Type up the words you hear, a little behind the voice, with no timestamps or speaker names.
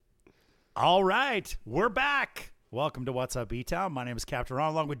All right, we're back. Welcome to What's Up, E-Town. My name is Captain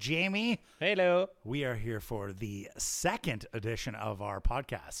Ron, along with Jamie. Hello. We are here for the second edition of our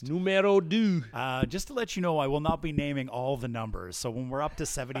podcast. Numero deux. Just to let you know, I will not be naming all the numbers. So when we're up to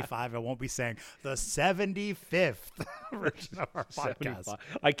 75, I won't be saying the 75th version of our podcast. 75.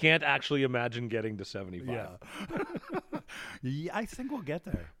 I can't actually imagine getting to 75. Yeah. Yeah, I think we'll get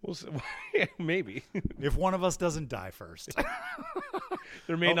there. We'll see. Maybe. If one of us doesn't die first.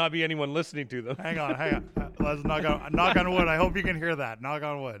 There may not be anyone listening to them. Hang on. Let's knock on wood. I hope you can hear that. Knock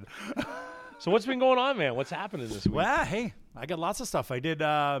on wood. So what's been going on, man? What's happening this week? Well, hey, I got lots of stuff. I did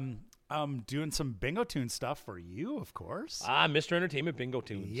doing some Bingo Tune stuff for you, of course. Mr. Entertainment Bingo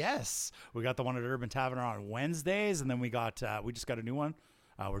Tunes. Yes. We got the one at Urban Tavern on Wednesdays, and then we just got a new one.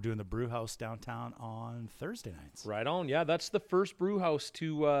 We're doing the Brew House downtown on Thursday nights. Right on. Yeah, that's the first brew house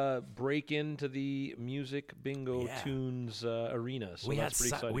to break into the music bingo tunes arena. So that's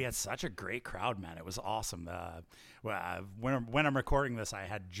pretty exciting. We had such a great crowd, man. It was awesome. When I'm recording this, I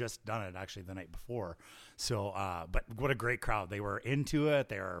had just done it actually the night before. So, but what a great crowd. They were into it.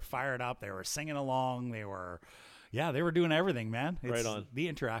 They were fired up. They were singing along. They were doing everything, man. Right on.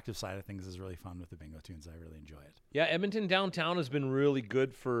 The interactive side of things is really fun with the Bingo Tunes. I really enjoy it. Yeah, Edmonton downtown has been really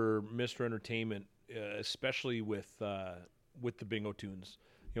good for Mr. Entertainment, especially with the Bingo Tunes.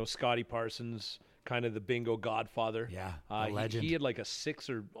 You know, Scotty Parsons, kind of the bingo godfather. Yeah, the legend. He had like a 6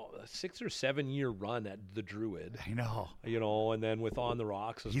 or 7 year run at the Druid. I know. You know, and then with On the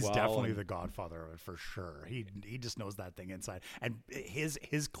Rocks as well. He's definitely the godfather of it for sure. He just knows that thing inside. And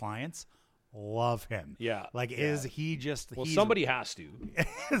his clients love him. Yeah. Somebody has to.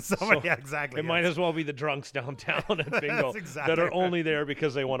 Exactly. It might as well be the drunks downtown at bingo that are only there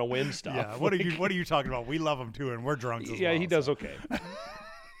because they want to win stuff. Yeah. What are you talking about? We love him too, and we're drunks as well. Yeah, he does okay.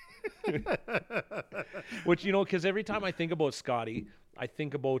 Which, you know, because every time I think about Scotty, I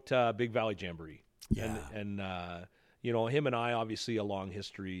think about Big Valley Jamboree. Yeah. And you know, him and I, obviously a long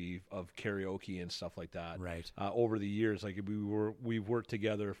history of karaoke and stuff like that. Right. Over the years, like we've worked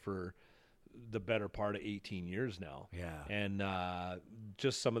together for the better part of 18 years now. Yeah. And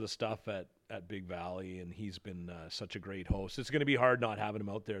just some of the stuff at Big Valley, and he's been such a great host. It's going to be hard not having him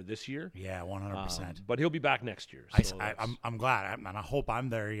out there this year. Yeah, 100%. But he'll be back next year. So I'm glad, and I hope I'm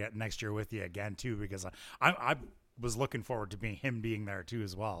there next year with you again too, because I was looking forward to him being there too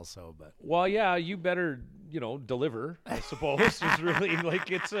as well. So, but well, yeah, you better deliver. I suppose it's really like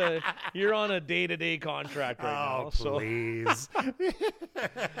you're on a day-to-day contract right now. So please,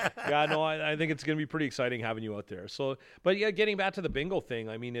 yeah, no, I think it's going to be pretty exciting having you out there. So, but yeah, getting back to the bingo thing,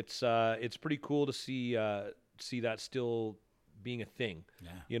 I mean, it's pretty cool to see that still being a thing. Yeah.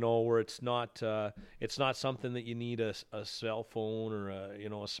 You know, where it's not something that you need a cell phone or a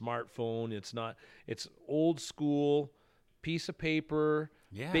smartphone. It's old school piece of paper,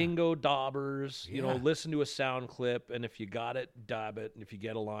 bingo daubers, listen to a sound clip, and if you got it, dab it, and if you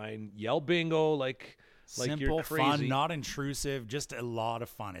get a line, yell bingo like simple, you're crazy. Fun, not intrusive, just a lot of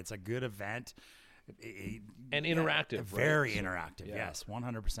fun. It's a good event. And interactive, right? Very interactive. Yes,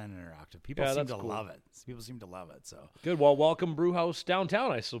 100% interactive. People seem to love it. People seem to love it. So good. Well, welcome Brewhouse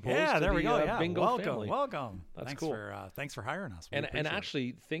downtown, I suppose. Yeah, there we go. Yeah, bingo family. Welcome. That's cool. Thanks for hiring us. And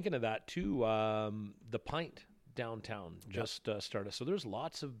actually thinking of that too, the Pint downtown just started. So there's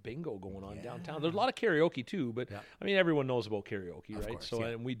lots of bingo going on downtown. There's a lot of karaoke too, but I mean everyone knows about karaoke, right? Course, so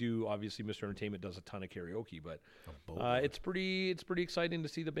and we do, obviously Mr. Entertainment does a ton of karaoke, but it's pretty exciting to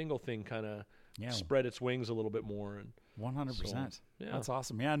see the bingo thing kind of spread its wings a little bit more. And 100%. That's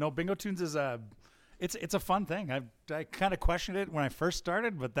awesome. Yeah, no, Bingo Tunes is it's a fun thing. I kind of questioned it when I first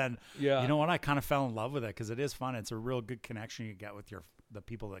started, but then you know what? I kind of fell in love with it because it is fun. It's a real good connection you get with the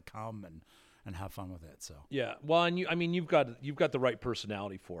people that come and have fun with it. So yeah, well, and you've got the right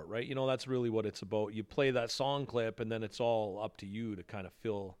personality for it, right? You know, that's really what it's about. You play that song clip, and then it's all up to you to kind of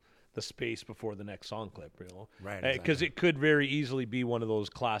fill the space before the next song clip, you know, right? Because it could very easily be one of those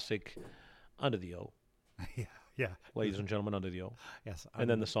classic Under the O. Yeah. Ladies and gentlemen, Under the O. Yes. And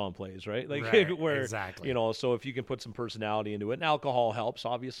then the song plays, right? Like where exactly. So if you can put some personality into it, and alcohol helps,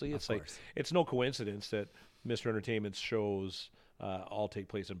 obviously. It's like it's no coincidence that Mr. Entertainment's shows all take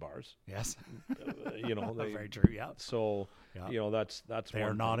place in bars. Yes. Very true. Yeah. So that's they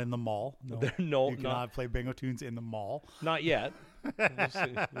are not in the mall. No, you cannot play Bingo Tunes in the mall. Not yet.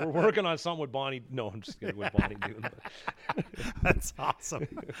 We're working on something with Bonnie. No, I'm just kidding. With Bonnie doing that. That's awesome.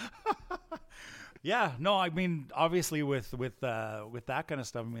 Yeah, no, I mean, obviously with that kind of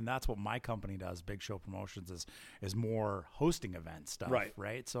stuff, I mean, that's what my company does. Big Show Promotions is more hosting event stuff,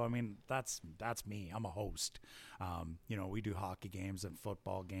 right? So I mean, that's me. I'm a host. We do hockey games and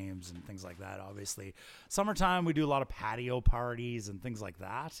football games and things like that. Obviously, summertime we do a lot of patio parties and things like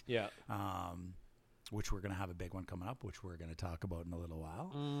that. Yeah. Which we're going to have a big one coming up, which we're going to talk about in a little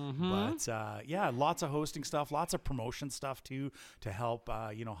while. Mm-hmm. But lots of hosting stuff, lots of promotion stuff too, to help,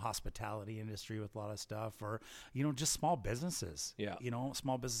 hospitality industry with a lot of stuff, or, just small businesses. Yeah.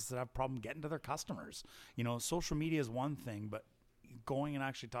 Small businesses that have a problem getting to their customers. Social media is one thing, but going and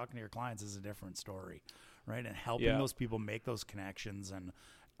actually talking to your clients is a different story, right? And helping those people make those connections and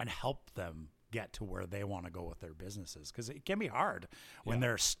help them get to where they want to go with their businesses, because it can be hard when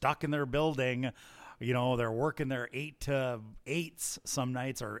they're stuck in their building. They're working their 8 to 8s some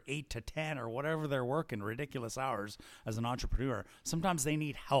nights, or 8 to 10, or whatever they're working, ridiculous hours as an entrepreneur. Sometimes they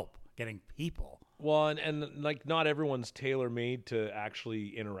need help getting people. Well, and like not everyone's tailor-made to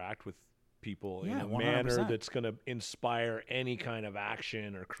actually interact with people in a 100%. Manner that's going to inspire any kind of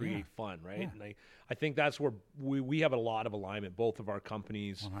action or create fun, right? Yeah. And I think that's where we have a lot of alignment, both of our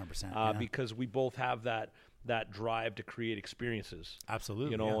companies, 100%, because we both have that drive to create experiences.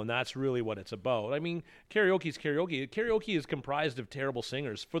 Absolutely. And that's really what it's about. I mean, karaoke is karaoke. Karaoke is comprised of terrible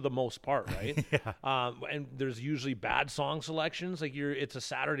singers for the most part, right? And there's usually bad song selections. Like it's a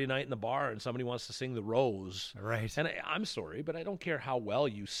Saturday night in the bar and somebody wants to sing The Rose. Right. And I'm sorry, but I don't care how well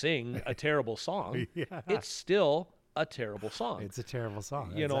you sing a terrible song. It's still a terrible song. It's a terrible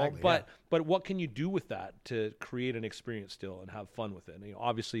song. But what can you do with that to create an experience still and have fun with it? And,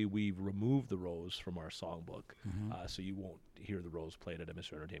 obviously we've removed The Rose from our songbook, so you won't hear The Rose played at a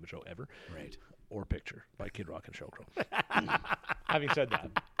Mr. Entertainment show ever, right? Or Picture by Kid Rock and Showcrow. Having said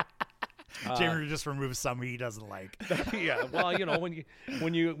that, Jamie just removes some he doesn't like. Yeah, well,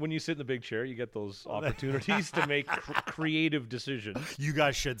 when you sit in the big chair, you get those opportunities to make creative decisions. You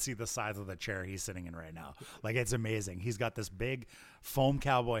guys should see the size of the chair he's sitting in right now. Like, it's amazing. He's got this big foam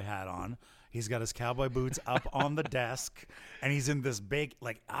cowboy hat on. He's got his cowboy boots up on the desk, and he's in this big,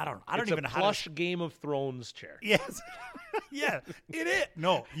 like, I don't even know how to. Plush Game of Thrones chair. Yes. Yeah, it is.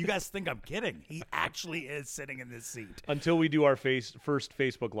 No, you guys think I'm kidding. He actually is sitting in this seat. Until we do our first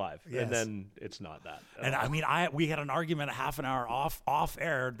Facebook Live, and then it's not that. And I mean, we had an argument a half an hour off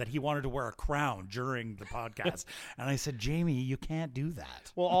air that he wanted to wear a crown during the podcast, and I said, Jamie, you can't do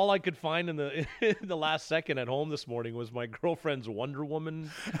that. Well, all I could find in the last second at home this morning was my girlfriend's Wonder Woman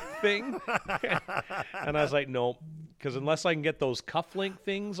thing, and I was like, no, because unless I can get those cufflink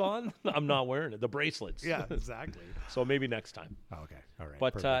things on, I'm not wearing it. The bracelets. Yeah, exactly. So maybe next time. Okay. All right.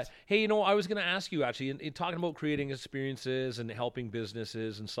 But hey, I was going to ask you actually, in talking about creating experiences and helping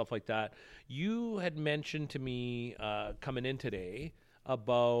businesses and stuff like that, you had mentioned to me coming in today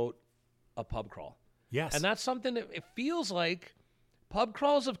about a pub crawl. Yes. And that's something that it feels like pub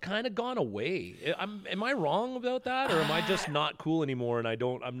crawls have kind of gone away. Am I wrong about that, or am I just not cool anymore? And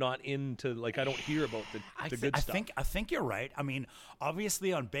I'm not into, like, I don't hear about the good stuff. I think you're right. I mean,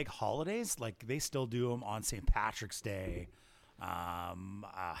 obviously on big holidays, like they still do them on St. Patrick's Day.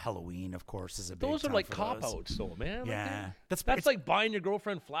 Halloween, of course, is a big. Those are like cop outs, though, man. Yeah, that's like buying your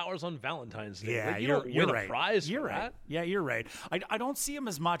girlfriend flowers on Valentine's Day. Yeah, like, you're don't win right. a prize you're for right. that. Yeah, you're right. I don't see them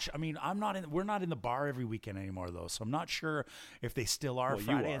as much. I mean, we're not in the bar every weekend anymore, though, so I'm not sure if they still are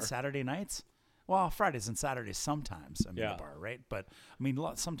Friday and Saturday nights. Well, Fridays and Saturdays sometimes I'm in the bar, right? But I mean,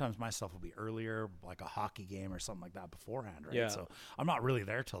 sometimes my stuff will be earlier, like a hockey game or something like that beforehand, right? Yeah. So I'm not really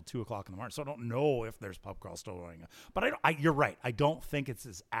there till 2:00 in the morning, so I don't know if there's pub crawl still going. But you're right. I don't think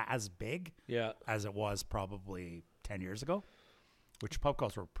it's as big as it was probably 10 years ago, which pub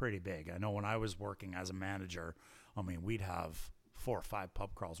crawls were pretty big. I know when I was working as a manager, I mean, we'd have 4 or 5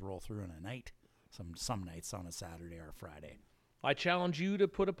 pub crawls roll through in a night. Some nights on a Saturday or a Friday. I challenge you to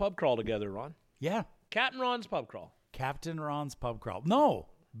put a pub crawl together, Ron. Yeah. Captain Ron's pub crawl. Captain Ron's pub crawl. No,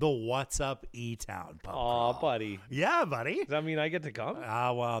 the What's Up E-Town pub crawl. Aw, buddy. Yeah, buddy. Does that mean I get to come?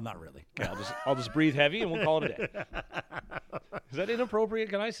 Well, not really. Okay, I'll just breathe heavy and we'll call it a day. Is that inappropriate?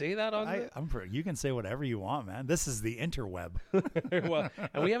 Can I say that on you can say whatever you want, man. This is the interweb. Well,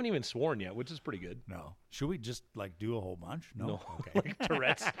 and we haven't even sworn yet, which is pretty good. No. Should we just do a whole bunch? No. Okay. Like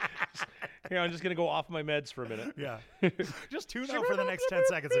Tourette's. Here, I'm just going to go off my meds for a minute. Yeah. Just tune out for the next 10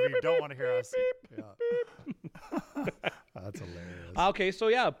 seconds if you don't want to hear us. Yeah. That's hilarious. Okay, so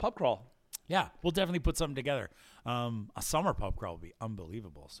yeah, pub crawl. Yeah, we'll definitely put something together. A summer pub crawl would be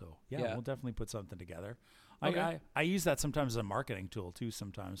unbelievable. So, yeah, we'll definitely put something together. Okay. I use that sometimes as a marketing tool, too,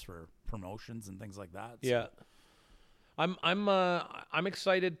 sometimes for promotions and things like that. So. Yeah. I'm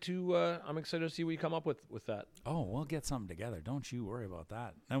excited to see what you come up with that. Oh, we'll get something together. Don't you worry about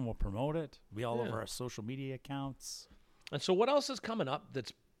that. Then we'll promote it. Be all over our social media accounts. And so, what else is coming up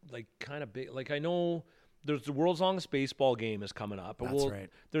that's like kind of big? Like I know there's the world's longest baseball game is coming up. That's right.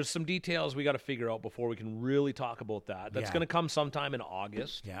 There's some details we got to figure out before we can really talk about that. That's going to come sometime in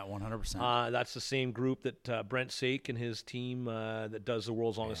August. Yeah, 100%. That's the same group that Brent Sake and his team that does the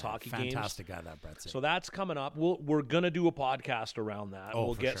world's longest hockey games. Fantastic guy, that Brent Sake. So that's coming up. We're going to do a podcast around that.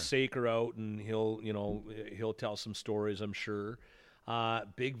 We'll get Saker out, and he'll tell some stories, I'm sure.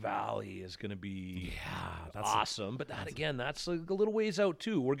 Big Valley is going to be awesome, but that's a little ways out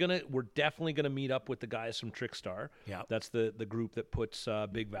too. We're definitely gonna meet up with the guys from Trickstar. Yeah, that's the group that puts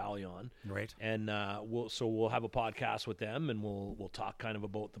Big Valley on. Right, and we'll have a podcast with them, and we'll talk kind of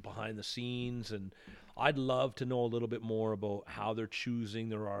about the behind the scenes, and I'd love to know a little bit more about how they're choosing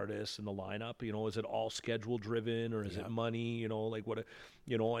their artists and the lineup. Is it all schedule driven, or is it money? Like what?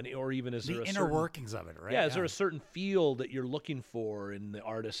 Or even is there the a inner workings of it, right? Yeah, is there a certain feel that you're looking for in the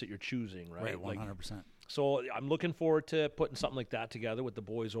artists that you're choosing, right? Right, 100%. So I'm looking forward to putting something like that together with the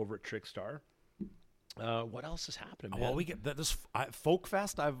boys over at Trickstar. What else is happening, man? Well, we get this Folk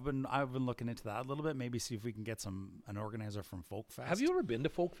Fest. I've been looking into that a little bit. Maybe see if we can get an organizer from Folk Fest. Have you ever been to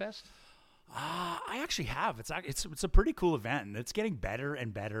Folk Fest? I actually have. It's a pretty cool event, and it's getting better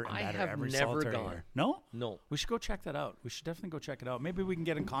and better and better every solitary year. No? No. We should go check that out. We should definitely go check it out. Maybe we can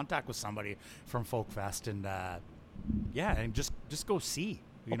get in contact with somebody from Folk Fest and and just go see.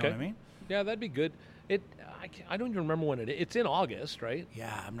 You know what I mean? Yeah, that'd be good. I don't even remember when it is. It's in August, right?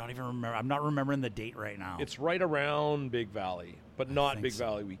 Yeah, I'm not remembering the date right now. It's right around Big Valley, but not Big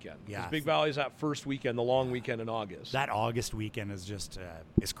Valley weekend. Yeah, Big Valley's that first weekend, the long weekend in August. That August weekend is just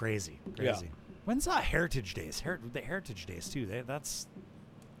is crazy. Yeah. When's Heritage Days? The Heritage Days too.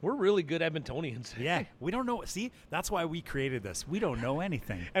 We're really good Edmontonians. Yeah, we don't know. See, that's why we created this. We don't know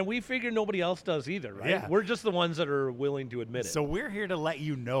anything. And we figure nobody else does either, right? Yeah. We're just the ones that are willing to admit it. So we're here to let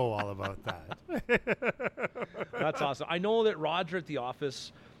you know all about that. That's awesome. I know that Roger at the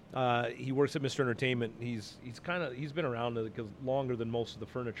office, he works at Mr. Entertainment. He's been around longer than most of the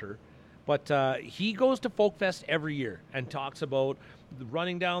furniture. But he goes to Folk Fest every year and talks about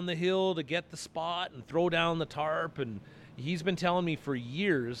running down the hill to get the spot and throw down the tarp, and he's been telling me for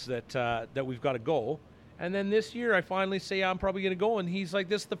years that we've got to go. And then this year I finally say I'm probably going to go, and he's like,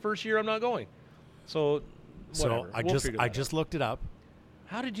 this is the first year I'm not going. So whatever. I just looked it up.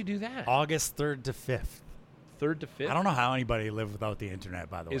 How did you do that? August 3rd to 5th. 3rd to 5th? I don't know how anybody lived without the internet,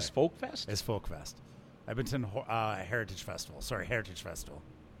 by the way. Is Folk Fest? Is Folk Fest. Edmonton Heritage Festival. Sorry, Heritage Festival.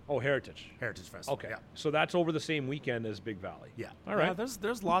 Oh, Heritage Festival. Okay, yeah. So that's over the same weekend as Big Valley. Yeah. All right. Yeah,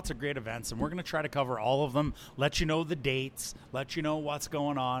 there's lots of great events, and we're going to try to cover all of them, let you know the dates, let you know what's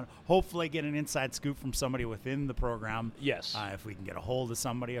going on, hopefully get an inside scoop from somebody within the program. Yes. If we can get a hold of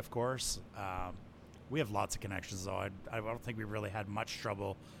somebody, of course. We have lots of connections, though. I don't think we really had much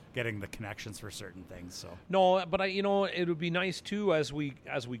trouble getting the connections for certain things. So no, but it would be nice too as we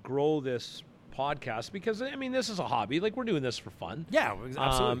grow this podcast, because this is a hobby. Like, we're doing this for fun. Yeah,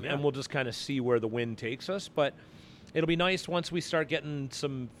 absolutely. And we'll just kind of see where the wind takes us. But it'll be nice once we start getting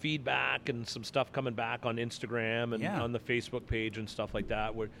some feedback and some stuff coming back on Instagram and on the Facebook page and stuff like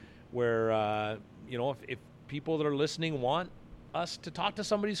that, where if people that are listening want us to talk to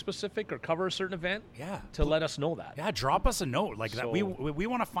somebody specific or cover a certain event, to let us know that. Yeah, drop us a note like that. We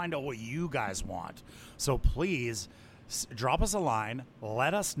want to find out what you guys want. So please drop us a line.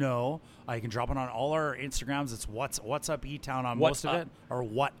 Let us know. You can drop it on all our Instagrams. It's What's Up E-Town on most of it, or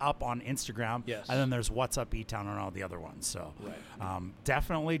What Up on Instagram. Yes. And then there's What's Up E-Town on all the other ones. So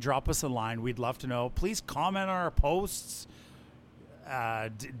definitely drop us a line. We'd love to know. Please comment on our posts.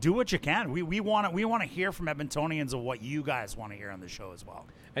 Do what you can. We want to hear from Edmontonians of what you guys want to hear on the show as well.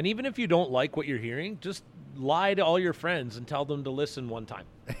 And even if you don't like what you're hearing, just lie to all your friends and tell them to listen one time.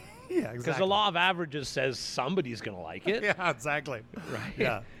 Yeah, exactly. Because the law of averages says somebody's going to like it. Yeah, exactly. Right.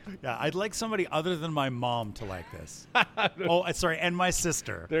 Yeah. I'd like somebody other than my mom to like this. Sorry, and my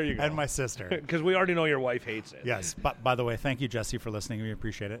sister. There you go. And my sister. Because we already know your wife hates it. Yes. But by the way, thank you, Jesse, for listening. We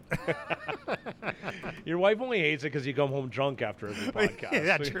appreciate it. Your wife only hates it because you come home drunk after every podcast.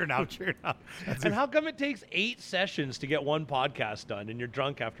 Yeah, true enough. And how come it takes 8 sessions to get one podcast done and you're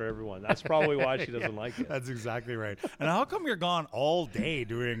drunk after everyone? That's probably why she doesn't like it. That's exactly right. And how come you're gone all day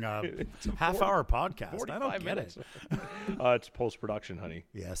doing a half-hour podcast? I don't get it. It's post-production, honey.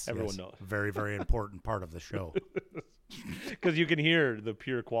 Yes. Everyone knows. Very, very important part of the show. Because you can hear the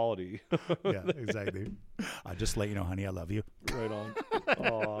pure quality. Yeah, exactly. Just let you know, honey, I love you. Right on.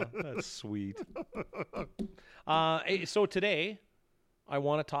 Oh, that's sweet. So today, I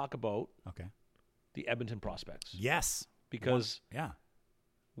want to talk about the Edmonton Prospects. Yes. because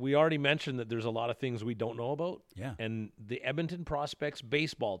we already mentioned that there's a lot of things we don't know about. Yeah. And the Edmonton Prospects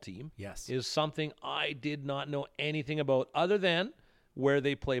baseball team is something I did not know anything about other than where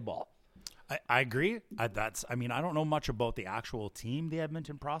they play ball. I agree. I don't know much about the actual team, the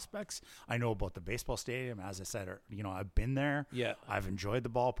Edmonton Prospects. I know about the baseball stadium. As I said, I've been there. Yeah. I've enjoyed the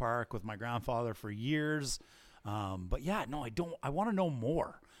ballpark with my grandfather for years. But yeah, no, I don't. I want to know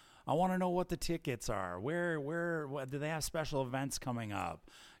more. I want to know what the tickets are. What, do they have special events coming up?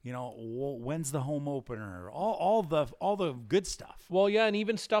 When's the home opener? All the good stuff. Well, yeah, and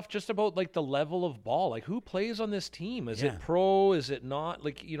even stuff just about like the level of ball. Like, who plays on this team? Is it pro? Is it not?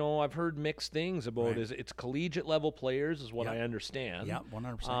 Like, I've heard mixed things about it's collegiate level players, is what I understand. Yeah,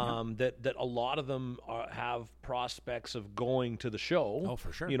 100%. That a lot of them have prospects of going to the show. Oh,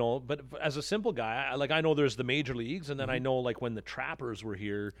 for sure. But as a simple guy, I know there's the major leagues, and then I know like when the Trappers were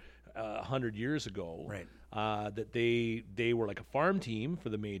here 100 years ago. Right. That they were like a farm team for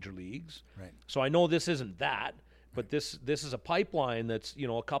the major leagues. Right. So I know this isn't that, but this is a pipeline that's,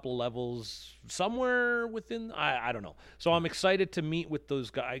 a couple levels somewhere within, I don't know. So I'm excited to meet with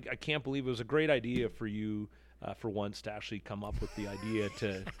those guys. I can't believe it was a great idea for you for once to actually come up with the idea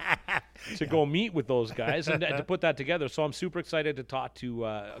to go meet with those guys and to put that together. So I'm super excited to talk to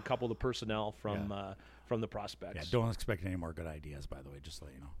a couple of the personnel from the Prospects. Yeah, don't expect any more good ideas, by the way, just so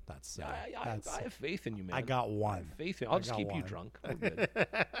you know. That's I have faith in you, man. I got one. I have faith in you. I'll just keep you drunk. We're good.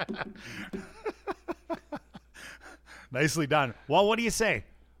 Nicely done. Well, what do you say?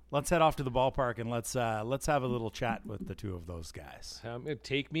 Let's head off to the ballpark and let's have a little chat with the two of those guys.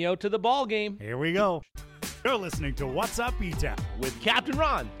 Take me out to the ball game. Here we go. You're listening to What's Up, E-Town with Captain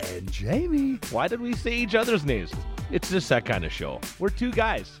Ron and Jamie. Why did we say each other's names? It's just that kind of show. We're two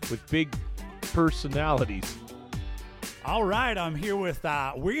guys with big personalities. All right, I'm here with.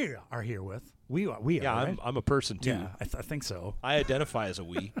 We are here with. We are. Yeah, right? I'm a person too. Yeah, I think so. I identify as a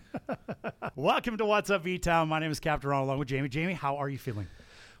we. Welcome to What's Up, E-Town. My name is Captain Ron, along with Jamie. Jamie, how are you feeling?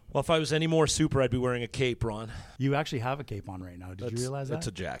 Well, if I was any more super, I'd be wearing a cape, Ron. You actually have a cape on right now. Did you realize that? It's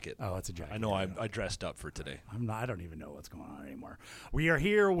a jacket. Oh, it's a jacket. I know. I dressed up for today. I don't even know what's going on anymore. We are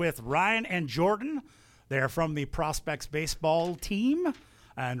here with Ryan and Jordan. They're from the Prospects baseball team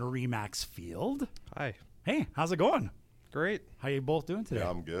and Remax Field. Hi. Hey, how's it going? Great. How you both doing today? Yeah,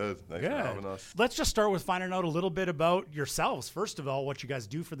 I'm good. Thanks for having us. Let's just start with finding out a little bit about yourselves. First of all, what you guys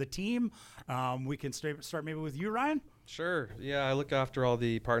do for the team. We can start maybe with you, Ryan. Sure. Yeah, I look after all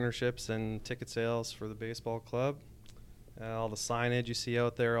the partnerships and ticket sales for the baseball club. All the signage you see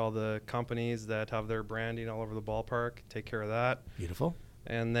out there, all the companies that have their branding all over the ballpark, take care of that. Beautiful.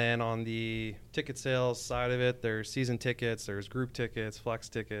 And then on the ticket sales side of it, there's season tickets, there's group tickets, flex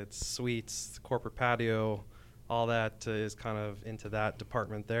tickets, suites, corporate patio. All that is kind of into that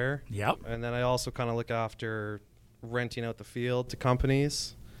department there. Yep. And then I also kind of look after renting out the field to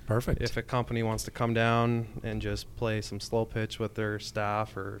companies. Perfect. If a company wants to come down and just play some slow pitch with their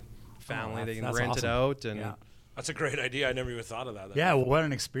staff or family, they can rent it out. And that's a great idea. I never even thought of that. Yeah, what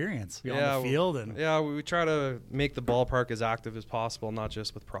an experience. Be on the field. We try to make the ballpark as active as possible, not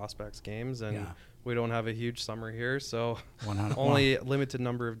just with Prospects games. And we don't have a huge summer here, so only a limited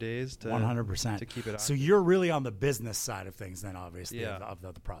number of days to 100% to keep it active. So you're really on the business side of things then, obviously, Yeah. of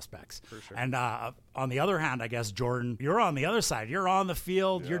the Prospects. For sure. And on the other hand, I guess, Jordan, you're on the other side. You're on the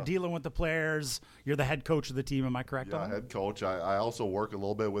field. You're dealing with the players. You're the head coach of the team. Am I correct? Yeah, head coach. I also work a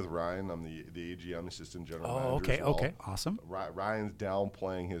little bit with Ryan. I'm the AGM, assistant general manager. Okay, as well. okay, awesome. Ryan's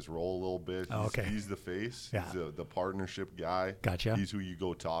downplaying his role a little bit. He's the face. Yeah. He's the partnership guy. Gotcha. He's who you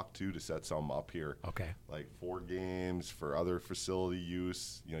go talk to set something up here. Okay. Like 4 games for other facility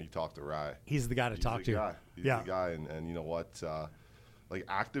use. You talk to Ryan. He's the guy to talk to. He's the guy. And you know what? Like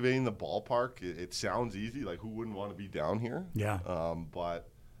activating the ballpark, it sounds easy. Like, who wouldn't want to be down here? Yeah. But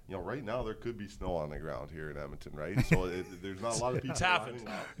right now there could be snow on the ground here in Edmonton, right? So there's not a lot of people lining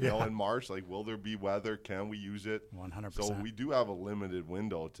up. In March, like, will there be weather? Can we use it? 100%. So we do have a limited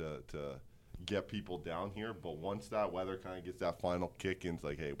window to get people down here, but once that weather kind of gets that final kick in, it's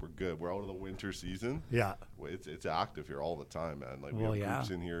like, hey, we're good. We're out of the winter season. Yeah. It's active here all the time, man. Like, we have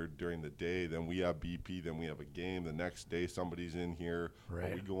groups in here during the day, then we have BP, then we have a game. The next day somebody's in here. Right.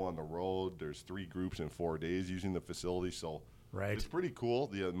 When we go on the road, there's 3 groups in 4 days using the facility. So right. It's pretty cool,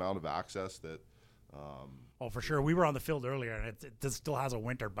 the amount of access that oh, for sure. We were on the field earlier, and it still has a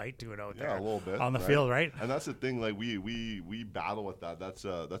winter bite to it out there. Yeah, a little bit. On the field, right? And that's the thing. Like, we battle with that. That's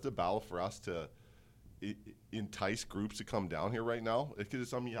a battle for us to entice groups to come down here right now. Because it's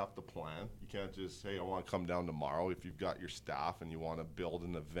something you have to plan. You can't just, hey, I want to come down tomorrow. If you've got your staff and you want to build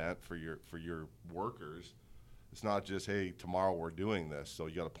an event for your workers, it's not just, hey, tomorrow we're doing this, so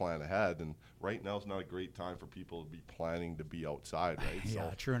you got to plan ahead. And right now is not a great time for people to be planning to be outside, right? Yeah,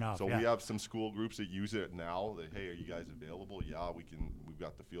 so, true enough. So we have some school groups that use it now. That, hey, are you guys available? Yeah, we've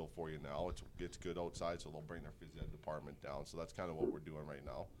got the field for you now. It's good outside, so they'll bring their phys ed department down. So that's kind of what we're doing right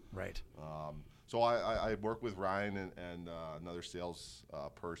now. Right. So I work with Ryan and another sales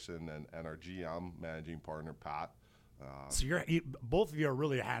person and our GM, managing partner, Pat. So both of you are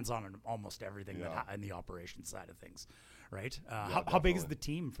really hands-on in almost everything in the operations side of things, right? How big is the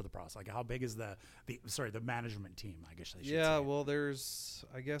team for the process? Like, how big is the management team? I guess I should say. Yeah, well, there's,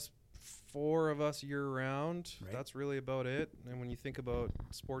 I guess, 4 of us year-round. Right. That's really about it. And when you think about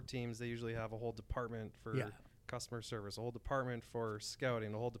sport teams, they usually have a whole department for customer service, a whole department for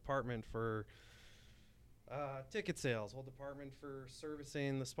scouting, a whole department for ticket sales, whole department for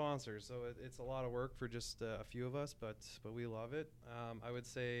servicing the sponsors. So it's a lot of work for just a few of us, but we love it. I would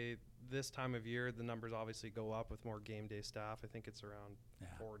say this time of year, the numbers obviously go up with more game day staff. I think it's around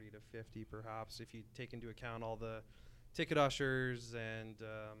 40 to 50 perhaps, if you take into account all the ticket ushers and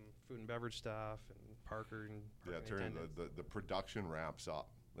food and beverage staff and Parker and the production ramps up.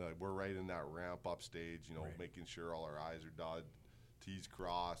 We're right in that ramp up stage, making sure all our I's are dotted, T's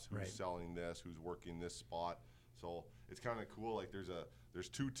crossed, who's selling this, who's working this spot. So it's kind of cool. Like there's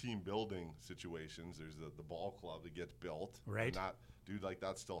 2 team building situations. There's the ball club that gets built. Right. And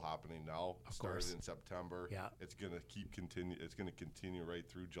that's still happening now. Of Started course. in September. Yeah. It's gonna continue. It's gonna continue right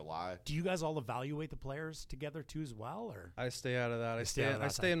through July. Do you guys all evaluate the players together too as well, or? I stay out of that. I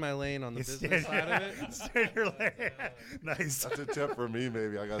stay in my lane on the business side of it. Stay in your lane. Nice. That's a tip for me.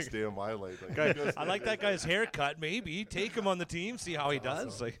 Maybe I gotta stay in my lane. I like that guy's haircut. Maybe take him on the team, see how he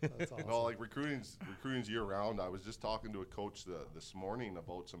does. Awesome. That's awesome. No, like recruiting's year round. I was just talking to a coach this morning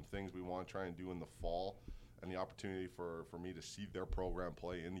about some things we want to try and do in the fall, and the opportunity for me to see their program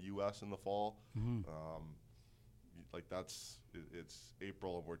play in the U.S. in the fall. Mm-hmm. It's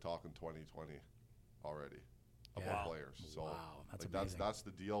April and we're talking 2020 already of our players. So that's amazing. That's the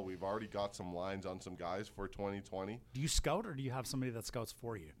deal. We've already got some lines on some guys for 2020. Do you scout, or do you have somebody that scouts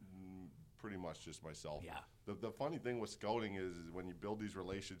for you? Pretty much just myself. Yeah. The funny thing with scouting is when you build these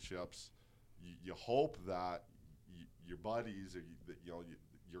relationships, you hope that your buddies or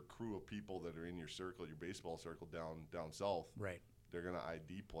your crew of people that are in your circle, your baseball circle down south, right? They're gonna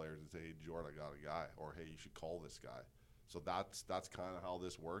ID players and say, "Hey, Jordan, I got a guy," or "Hey, you should call this guy." So that's kind of how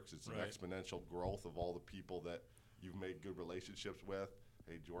this works. It's an exponential growth of all the people that you've made good relationships with.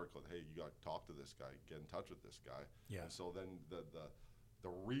 Hey, Jordan, hey, you got to talk to this guy. Get in touch with this guy. Yeah. And so then the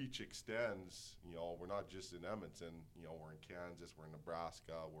reach extends. We're not just in Edmonton. We're in Kansas, we're in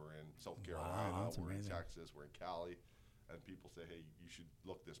Nebraska, we're in South Carolina, we're in Texas, we're in Cali. And people say, hey, you should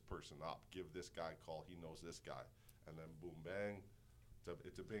look this person up. Give this guy a call. He knows this guy. And then boom, bang.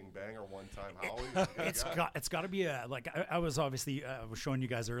 It's a bing banger one time. Howie. It's got to be I was obviously was showing you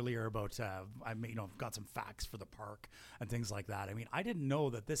guys earlier about got some facts for the park and things like that. I mean, I didn't know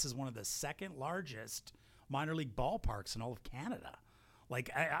that this is one of the second largest minor league ballparks in all of Canada. Like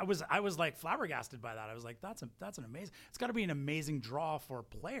I was like flabbergasted by that. I was like, that's an amazing. It's got to be an amazing draw for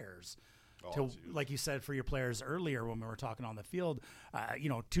players. Like you said, for your players earlier when we were talking on the field,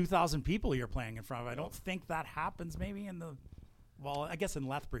 2,000 people you're playing in front of. I don't think that happens maybe well, I guess in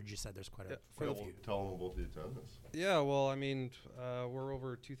Lethbridge you said there's quite a few. Tell them about the attendance. Yeah, well, I mean, we're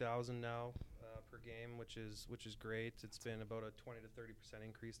over 2,000 now per game, which is great. It's been about a 20 to 30%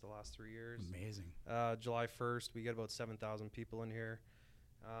 increase the last 3 years. Amazing. July 1st, we get about 7,000 people in here.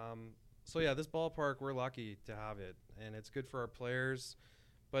 So yeah, this ballpark, we're lucky to have it, and it's good for our players.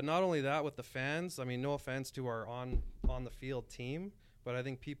 But not only that, with the fans, I mean, no offense to our on the field team, but I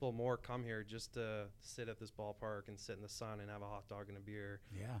think people more come here just to sit at this ballpark and sit in the sun and have a hot dog and a beer.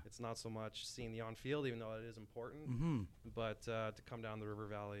 Yeah. It's not so much seeing the on field, even though it is important, but to come down the River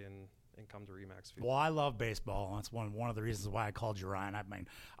Valley and come to Remax Field. Well, I love baseball. That's one of the reasons why I called you, Ryan. I mean,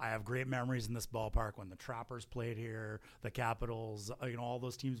 I have great memories in this ballpark when the Trappers played here, the Capitals, all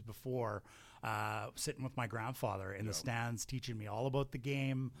those teams before. Sitting with my grandfather in the stands, teaching me all about the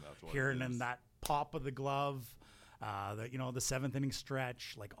game, hearing in that pop of the glove, the seventh inning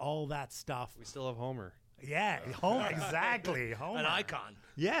stretch, like all that stuff. We still have Homer. Yeah, Homer, exactly. Homer, an icon.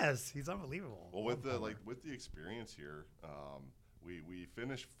 Yes, he's unbelievable. Well, with the experience here, we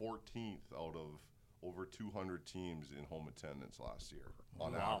finished 14th out of over 200 teams in home attendance last year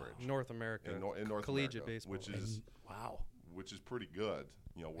on average. North America, in North collegiate America, baseball, which is pretty good.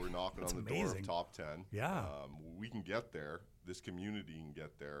 We're knocking on the door of top 10. Yeah, we can get there. This community can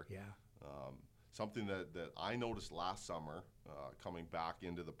get there. Yeah. Something that I noticed last summer, coming back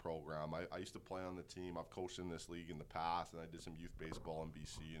into the program, I used to play on the team. I've coached in this league in the past, and I did some youth baseball in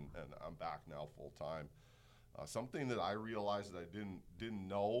BC, and I'm back now full time. Something that I realized that I didn't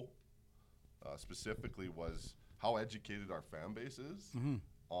know specifically was how educated our fan base is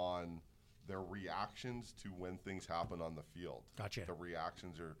on their reactions to when things happen on the field. Gotcha. The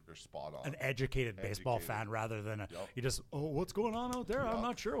reactions are spot on. An educated baseball fan rather than you just, what's going on out there? I'm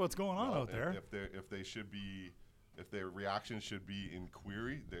not sure what's going on out there. If their reactions should be in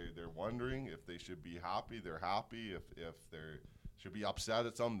query, they're wondering. If they should be happy, they're happy. If they should be upset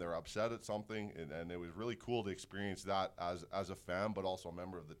at something, they're upset at something. And it was really cool to experience that as a fan, but also a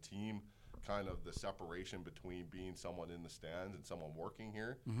member of the team. Kind of the separation between being someone in the stands and someone working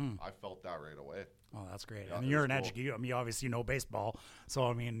here. I felt that right away. Oh, that's great. Yeah, I mean, you're an educator. I mean, you obviously know baseball. So,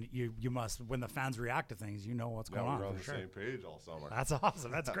 I mean, you must, when the fans react to things, you know what's going on. We're on the same page all summer. That's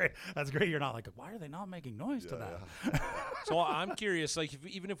awesome. That's great. That's great. You're not like, why are they not making noise to that? Yeah. So I'm curious, like,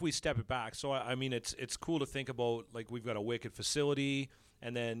 even if we step it back, so, I mean, it's cool to think about, like, we've got a wicked facility.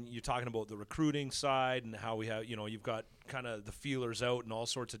 And then you're talking about the recruiting side and how we have, you've got kind of the feelers out in all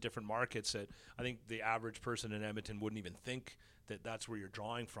sorts of different markets that I think the average person in Edmonton wouldn't even think that that's where you're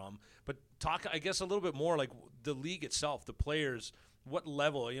drawing from. But talk, I guess, a little bit more like the league itself, the players, what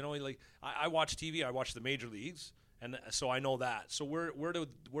level, like I watch TV, I watch the major leagues, and so I know that. So where do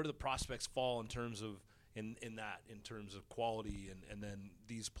the prospects fall in terms of in terms of quality and then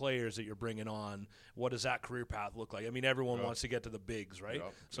these players that you're bringing on, what does that career path look like? I mean, everyone wants to get to the bigs, right?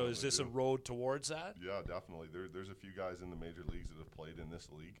 So is this a road towards that? Yeah, definitely. There's a few guys in the major leagues that have played in this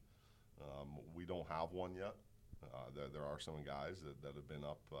league. We don't have one yet. There are some guys that have been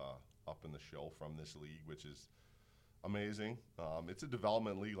up in the show from this league, which is amazing. It's a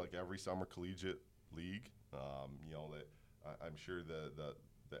development league like every summer collegiate league. I'm sure the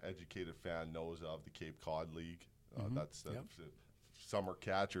educated fan knows of the Cape Cod League. That's Summer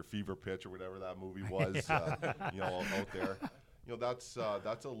Catch or Fever Pitch or whatever that movie was. Out there. That's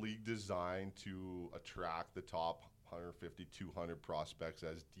a league designed to attract the top 150, 200 prospects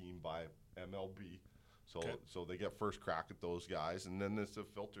as deemed by MLB. So they get first crack at those guys, and then there's a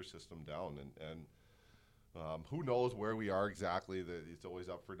filter system down. And who knows where we are exactly? It's always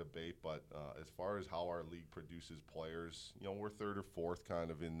up for debate. But as far as how our league produces players, we're third or fourth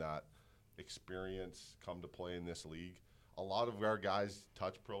kind of in that experience come to play in this league. A lot of our guys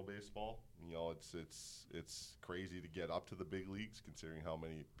touch pro baseball. It's crazy to get up to the big leagues considering how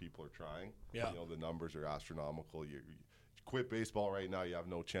many people are trying. Yeah. The numbers are astronomical. You quit baseball right now, you have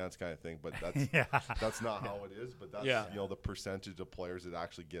no chance kind of thing. But that's that's not how it is. But that's the percentage of players that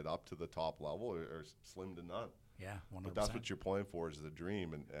actually get up to the top level are slim to none. Yeah, 100%. But that's what you're playing for is the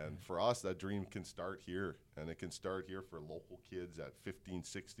dream. And for us, that dream can start here. And it can start here for local kids at 15,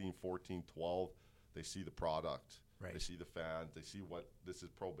 16, 14, 12. They see the product. Right. They see the fans. They see what this is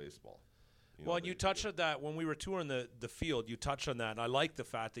pro baseball. You touched on that when we were touring the field. You touched on that, and I like the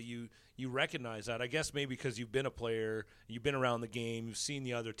fact that you recognize that. I guess maybe because you've been a player, you've been around the game, you've seen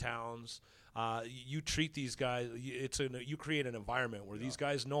the other towns. You treat these guys. You create an environment where these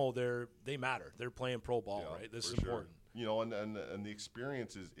guys know they matter. They're playing pro ball, right? This is important. And the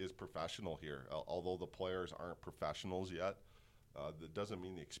experience is professional here. Although the players aren't professionals yet, that doesn't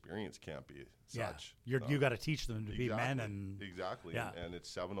mean the experience can't be such. You got to teach them to be men and exactly. Yeah. And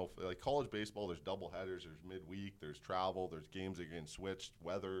it's 7:05. Like college baseball, there's double headers, there's midweek, there's travel, there's games that get switched,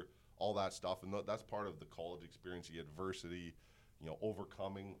 weather, all that stuff, and that's part of the college experience. The adversity,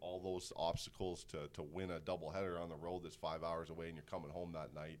 overcoming all those obstacles to win a doubleheader on the road that's 5 hours away, and you're coming home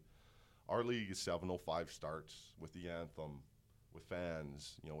that night. Our league is 7:05 starts with the anthem, with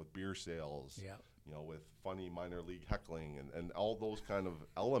fans, with beer sales. Yeah. With funny minor league heckling and all those kind of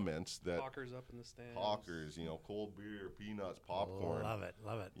elements that hawkers up in the stands. Hawkers, cold beer, peanuts, popcorn. Love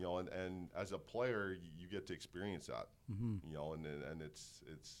it. And as a player, you get to experience that. And it's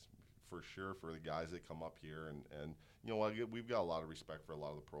for sure for the guys that come up here and we've got a lot of respect for a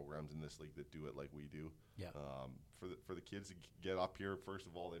lot of the programs in this league that do it like we do. Yeah. For the kids to get up here, first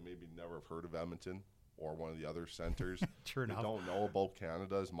of all, they maybe never have heard of Edmonton or one of the other centers. True enough. They don't know about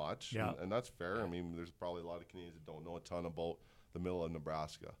Canada as much. Yeah. And that's fair. I mean, there's probably a lot of Canadians that don't know a ton about the middle of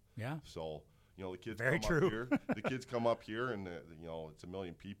Nebraska. Yeah. So, the kids Very come true. up here. The kids come up here and, it's 1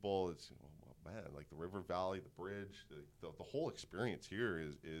 million people. It's, like the River Valley, the bridge, the whole experience here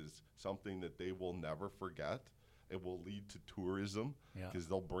is something that they will never forget. It will lead to tourism because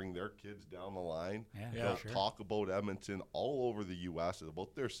they'll bring their kids down the line. They'll talk about Edmonton all over the U.S.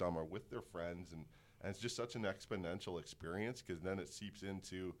 about their summer with their friends and it's just such an exponential experience because then it seeps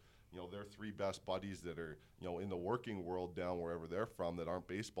into, their three best buddies that are, in the working world down wherever they're from that aren't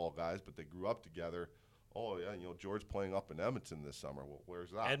baseball guys, but they grew up together. Oh, yeah, George playing up in Edmonton this summer. Well,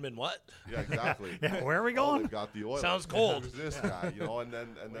 where's that? Edmond what? Yeah, exactly. Where are we going? They've got the Oilers. Sounds cold. Who's this guy? And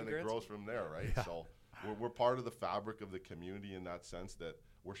then it grows from there, right? Yeah. So we're part of the fabric of the community in that sense that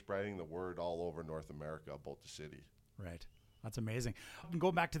we're spreading the word all over North America about the city. Right. That's amazing.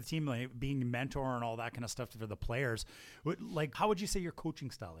 Going back to the team, like being a mentor and all that kind of stuff for the players, like how would you say your coaching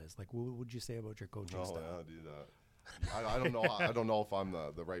style is? Like, what would you say about your coaching style? Yeah, dude, I don't know. I don't know if I'm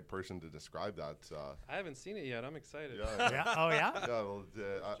the right person to describe that. I haven't seen it yet. I'm excited. Yeah. Oh yeah. Yeah. Well,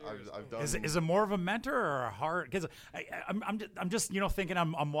 I've done. Is it more of a mentor or a hard? Because I'm just thinking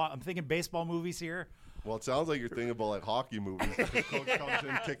I'm thinking baseball movies here. Well, it sounds like you're thinking about like hockey movies. The coach comes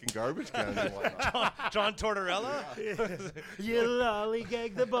in kicking garbage cans and whatnot. John Tortorella? You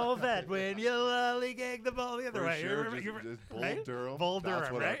lollygag the ball that when you lollygag the ball the other way. Sure, just Bull right? Durham. Bull Durham,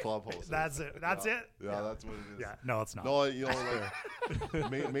 that's what right? our clubhouse is. That's it. That's it. Yeah, that's what it is. Yeah, no, it's not. No,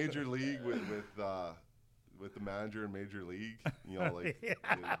 like Major League with the manager in Major League, you got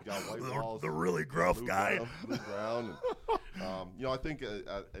white balls. The really gruff guy. Luke Brown. I think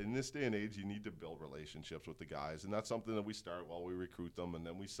in this day and age, you need to build relationships with the guys, and that's something that we start while we recruit them, and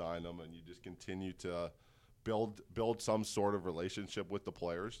then we sign them, and you just continue to build some sort of relationship with the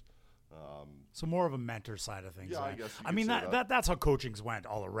players. So more of a mentor side of things. Yeah, right? I guess. I mean that's how coaching's went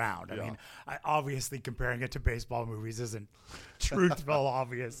all around. I mean, obviously comparing it to baseball movies isn't truthful,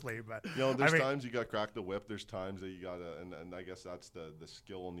 obviously, but there's times you got to crack the whip. There's times that you got to, and I guess that's the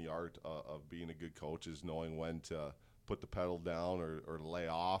skill and the art of being a good coach is knowing when to put the pedal down or lay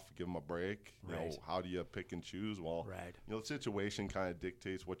off, give them a break. Right. How do you pick and choose? Well, right. The situation kind of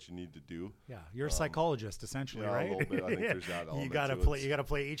dictates what you need to do. Yeah, you're a psychologist essentially, right? A little bit. I think there's that element. You got to play. You got to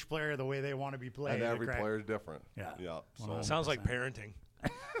play each player the way they want to be played. And every player is different. Yeah. So sounds like parenting.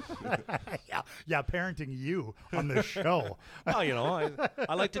 yeah, parenting you on the show. Well,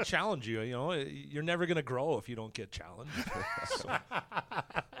 I like to challenge you. You're never going to grow if you don't get challenged. So,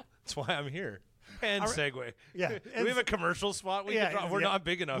 that's why I'm here. And segue. Yeah. Do we have a commercial spot? We're not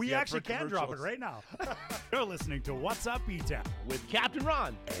big enough we yet actually can drop it right now. You're listening to What's Up, E-Town with Captain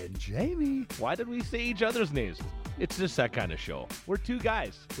Ron and Jamie. Why did we say each other's names? It's just that kind of show. We're two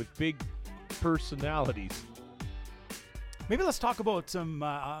guys with big personalities. Maybe let's talk about some,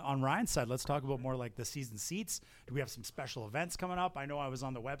 on Ryan's side, let's talk about more like the season seats. Do we have some special events coming up? I know I was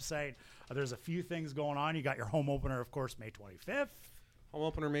on the website. There's a few things going on. You got your home opener, of course, May 25th. Home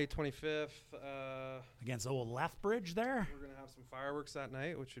opener May 25th. Against Old Lethbridge there. We're going to have some fireworks that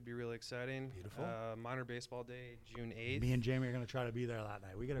night, which would be really exciting. Beautiful. Minor Baseball Day, June 8th. Me and Jamie are going to try to be there that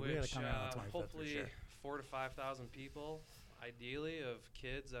night. We got to come out on the 25th hopefully for sure. 4,000 to 5,000 people, ideally, of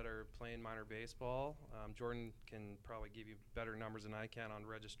kids that are playing minor baseball. Jordan can probably give you better numbers than I can on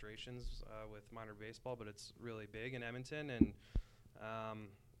registrations with minor baseball, but it's really big in Edmonton, and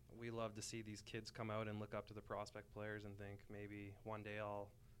we love to see these kids come out and look up to the prospect players and think maybe one day I'll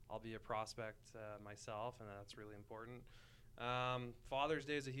be a prospect myself, and that's really important. Father's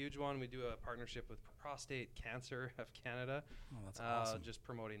Day is a huge one. We do a partnership with Prostate Cancer of Canada. Oh, that's awesome. Just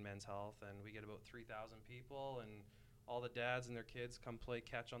promoting men's health, and we get about 3,000 people, and all the dads and their kids come play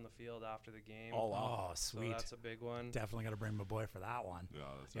catch on the field after the game. Oh, wow. Oh, sweet. So that's a big one. Definitely got to bring my boy for that one.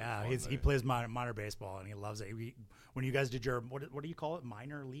 Yeah, he plays minor baseball, and he loves it. When you guys did your, what do you call it,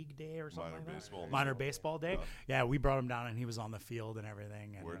 minor league day or something Minor baseball day? Yeah, we brought him down, and he was on the field and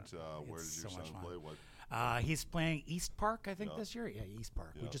everything. And where did your son play? He's playing East Park, I think, this year. Yeah, East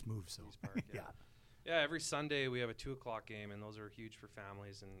Park. Yeah. We just moved, so. East Park, yeah. Yeah, every Sunday we have a 2:00 game, and those are huge for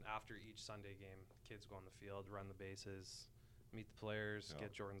families. And after each Sunday game, kids go on the field, run the bases, meet the players,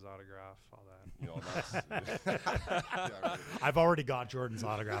 get Jordan's autograph, all that. I've already got Jordan's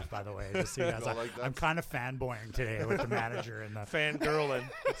autograph, by the way. Just so you guys, I'm kind of fanboying today with the manager and the fangirling.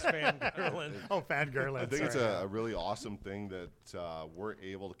 It's fangirling. Oh, fangirling. I think it's a really awesome thing that we're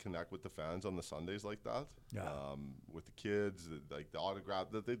able to connect with the fans on the Sundays like that. Yeah. With the kids, like the autograph.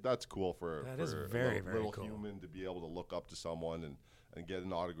 That's cool for very, a little cool. Human to be able to look up to someone and get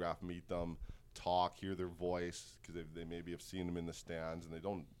an autograph, meet them, talk, hear their voice, because they maybe have seen them in the stands and they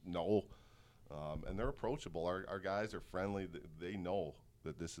don't know, and they're approachable. Our guys are friendly. They know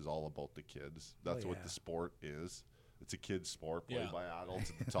that this is all about the kids. That's what the sport is. It's a kid's sport played by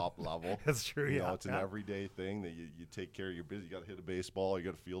adults at the top level. That's true. It's an everyday thing that you take care of your business. You got to hit a baseball. You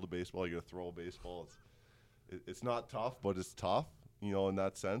got to field a baseball. You got to throw a baseball. It's not tough, but it's tough. In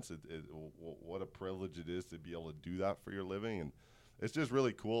that sense, what a privilege it is to be able to do that for your living. And it's just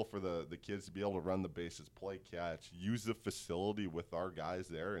really cool for the kids to be able to run the bases, play catch, use the facility with our guys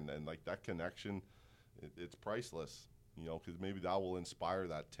there, and like that connection, it's priceless, because maybe that will inspire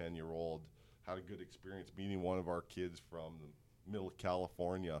that 10-year-old, had a good experience meeting one of our kids from the middle of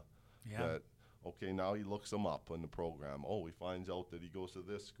California. Yeah. That, okay, now he looks them up in the program. Oh, he finds out that he goes to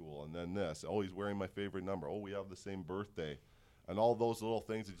this school and then this. Oh, he's wearing my favorite number. Oh, we have the same birthday. And all those little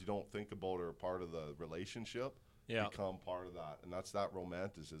things that you don't think about are part of the relationship become part of that. And that's that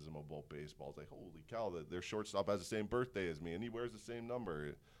romanticism about baseball. It's like, holy cow, their shortstop has the same birthday as me, and he wears the same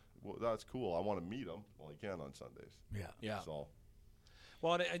number. Well, that's cool. I want to meet him. Well, he can on Sundays. Yeah. So.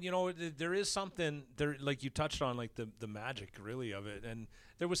 Well, and there is something there, like you touched on, like the magic really of it. And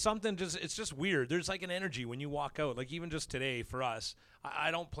there was something it's just weird. There's like an energy when you walk out, like even just today for us, I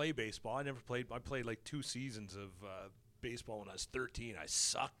don't play baseball. I played like 2 seasons of baseball when I was 13. I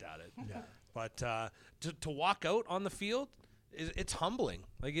sucked at it. Yeah. But to walk out on the field, it's humbling.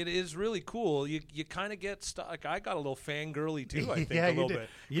 Like, it is really cool. You kind of get stuck. Like, I got a little fangirly too, I think, a little bit.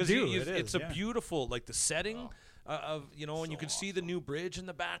 You do. It's a beautiful, like the setting of, and so you can see the new bridge in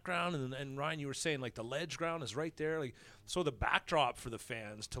the background. And Ryan, you were saying, like, the ledge ground is right there. Like, so the backdrop for the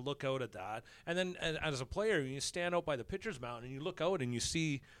fans to look out at that. And then as a player, you stand out by the pitcher's mound and you look out and you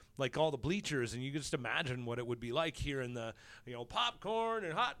see, like, all the bleachers, and you can just imagine what it would be like here in the, popcorn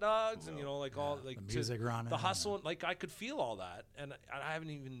and hot dogs and, like all, like, the music running, the hustle. And, like, I could feel all that. And I haven't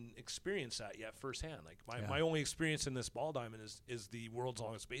even experienced that yet firsthand. Like, my only experience in this ball diamond is the world's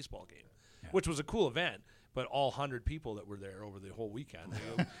longest baseball game, which was a cool event. But all 100 people that were there over the whole weekend,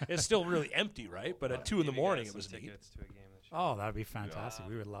 it's still really empty, right? But at 2 in the morning, it was neat. To a game this year. Oh, that'd be fantastic.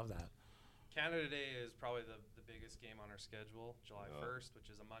 We would love that. Canada Day is probably the biggest game on our schedule, July 1st, which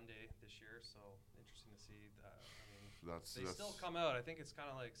is a Monday this year. So interesting to see that. They still come out. I think it's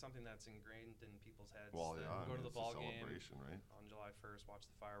kind of like something that's ingrained in people's heads. Well, go to the ball game right? on July 1st, watch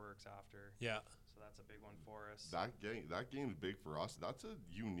the fireworks after. Yeah. So that's a big one for us. That game's big for us. That's a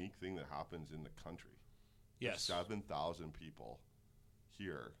unique thing that happens in the country. Yes. 7,000 people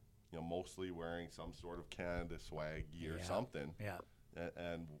here, mostly wearing some sort of Canada swag gear or something. Yeah.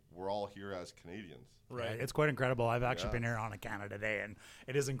 And we're all here as Canadians. Right. It's quite incredible. I've actually been here on a Canada Day, and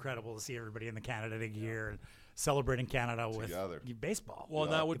it is incredible to see everybody in the Canada Day gear and celebrating Canada together with baseball. Well,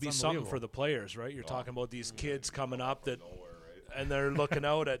 and that would be something for the players, right? You're talking about these kids coming up that and they're looking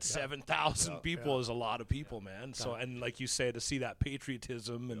out at 7,000 people is a lot of people, man. So, and like you say, to see that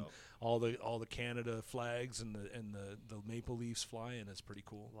patriotism and all the Canada flags and the Maple Leafs flying is pretty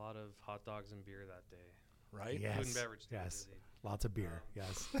cool. A lot of hot dogs and beer that day. Right? Yes. Food and beverage. Yes. Lots of beer.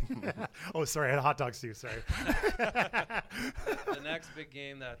 Yes. Oh, sorry. I had hot dogs too. Sorry. The next big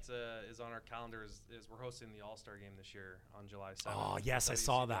game that is on our calendar is we're hosting the All-Star game this year on July 7th. Oh, yes. I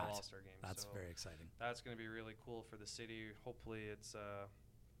saw that. All-Star game. That's very exciting. That's going to be really cool for the city. Hopefully it's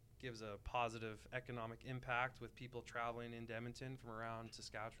gives a positive economic impact with people traveling into Edmonton from around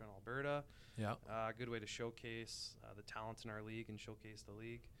Saskatchewan, Alberta. Yeah. A good way to showcase the talent in our league and showcase the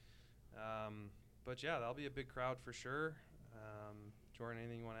league. But yeah, that'll be a big crowd for sure. Jordan,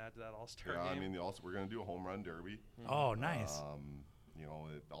 anything you want to add to that All-Star game? I mean, we're going to do a home run derby. Oh, nice.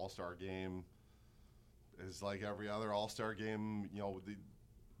 The All-Star game is like every other All-Star game.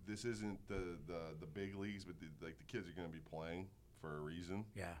 This isn't the big leagues, but the kids are going to be playing for a reason.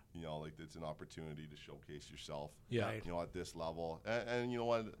 Yeah. Like it's an opportunity to showcase yourself. Yeah. Right. At this level, and you know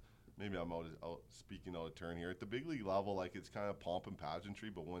what? Maybe I'm speaking out of turn here. At the big league level, like, it's kind of pomp and pageantry,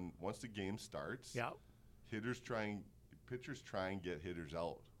 but once the game starts, pitchers try and get hitters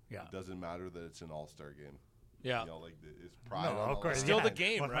out. Yeah. It doesn't matter that it's an all-star game. Yeah. It's pride. No, of course. Still the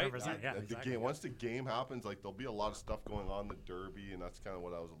game, right? Yeah, the exactly. game. Once the game happens, like, there'll be a lot of stuff going on, the derby, and that's kind of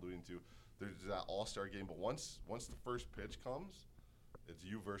what I was alluding to. There's that all-star game, but once the first pitch comes, it's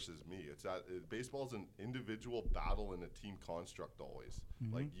you versus me. Baseball's an individual battle and a team construct always.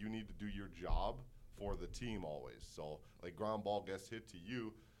 Mm-hmm. Like, you need to do your job for the team always. So, like, ground ball gets hit to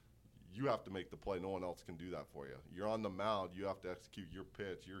you, you have to make the play. No one else can do that for you. You're on the mound. You have to execute your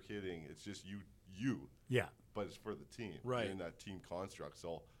pitch. You're hitting. It's just you. Yeah. But it's for the team. Right. You're in that team construct.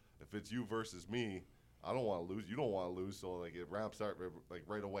 So, if it's you versus me, I don't want to lose. You don't want to lose. So, like, it ramps up like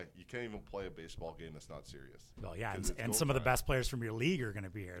right away. You can't even play a baseball game that's not serious. Well, yeah, and some of the best players from your league are going to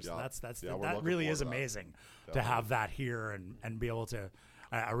be here. So that really is amazing to have that here and be able to.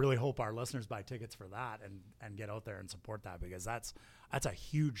 I really hope our listeners buy tickets for that and get out there and support that, because that's a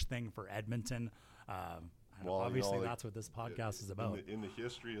huge thing for Edmonton. Obviously, that's what this podcast is about. In the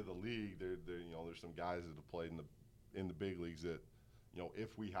history of the league, there's some guys that have played in the big leagues that,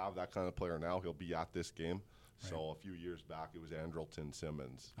 if we have that kind of player now, he'll be at this game. Right. So a few years back, it was Andrelton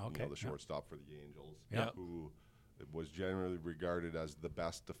Simmons, the shortstop for the Angels, who was generally regarded as the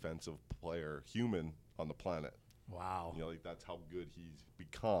best defensive human on the planet. Wow. That's how good he's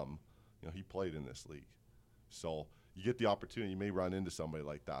become. He played in this league. So you get the opportunity, you may run into somebody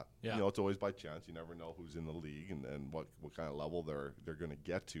like that. Yeah. It's always by chance. You never know who's in the league and what kind of level they're going to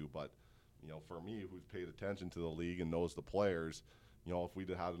get to. But, for me, who's paid attention to the league and knows the players, if we'd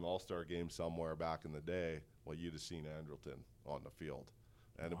had an all-star game somewhere back in the day, well, you'd have seen Andrelton on the field.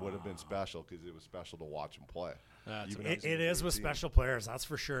 And it would have been special because it was special to watch him play. It is with special players, that's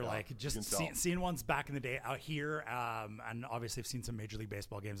for sure. Yeah, like just seeing ones back in the day out here, and obviously I've seen some Major League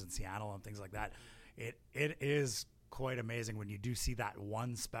Baseball games in Seattle and things like that. It is quite amazing when you do see that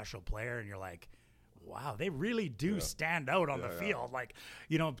one special player and you're like, wow, they really do stand out on the field. Like,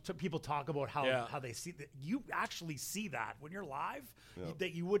 people talk about how they see that. You actually see that when you're live,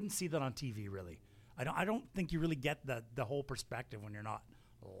 that you wouldn't see that on TV, really. I don't think you really get the whole perspective when you're not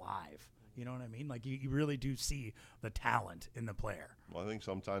live. You know what I mean? Like, you really do see the talent in the player. Well, I think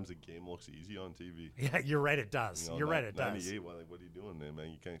sometimes the game looks easy on TV. Yeah, you're right, it does. You're right, it does. 98, well, like, what are you doing there,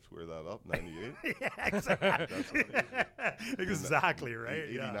 man? You can't square that up. 98? Yeah, exactly. Exactly, right?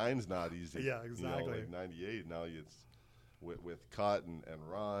 89's not easy. Yeah, exactly. Like 98, now it's with cut and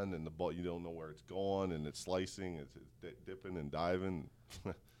run, and the ball, you don't know where it's going, and it's slicing, it's dipping and diving.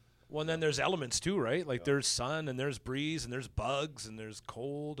 Well, and then there's elements too, right? Like there's sun and there's breeze and there's bugs and there's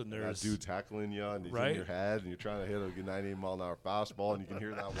cold and there's that dude tackling you and he's in your head and you're trying to hit a 98 mile an hour fastball and you can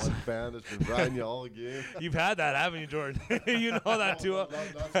hear that one fan that's been riding you all game. You've had that, haven't you, Jordan? You know that too. Not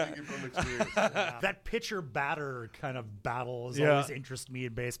speaking from experience. That pitcher batter kind of battle has always interested me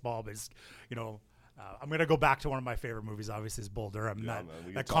in baseball, but I'm going to go back to one of my favorite movies, obviously, is Bull Durham.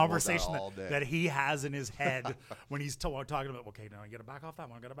 That conversation that he has in his head when he's talking about, okay, now I got to back off that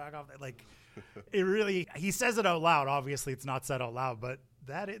one, I got to back off that. Like, it really, he says it out loud. Obviously, it's not said out loud, but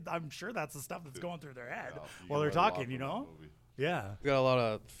I'm sure that's the stuff that's going through their head while they're talking, Yeah. We've got a lot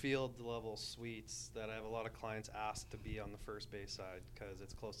of field level suites that I have a lot of clients ask to be on the first base side because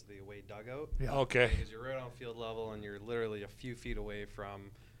it's close to the away dugout. Yeah. Okay. Because you're right on field level and you're literally a few feet away from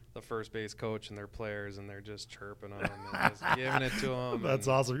the first base coach and their players, and they're just chirping on them and just giving it to them. That's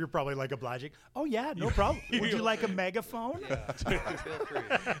awesome. You're probably like obliging. Oh, yeah, no problem. Would you like a megaphone? Yeah, feel free.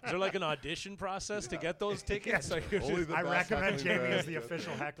 Is there like an audition process to get those tickets? I recommend Jamie as the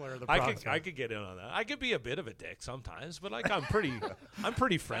official heckler of the prospect. I could get in on that. I could be a bit of a dick sometimes, but like I'm pretty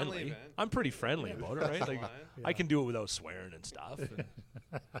friendly. I'm pretty friendly about it, right? Like I can do it without swearing and stuff.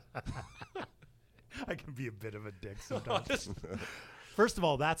 I can be a bit of a dick sometimes. First of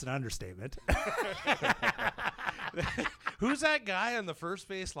all, that's an understatement. Who's that guy on the first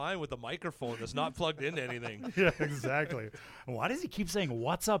base line with the microphone that's not plugged into anything? Yeah, exactly. Why does he keep saying,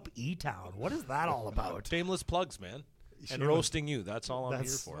 "What's up, E-Town"? What is that all about? Shameless plugs, man. And roasting you. That's all I'm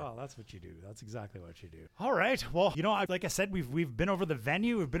here for. Well, that's what you do. That's exactly what you do. All right. Well, like I said, we've been over the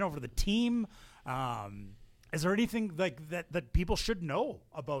venue. We've been over the team. Is there anything like that people should know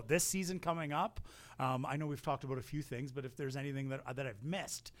about this season coming up? I know we've talked about a few things, but if there's anything that I've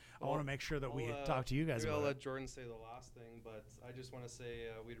missed, I want to make sure that we talk to you guys about it. I'll let Jordan say the last thing, but I just want to say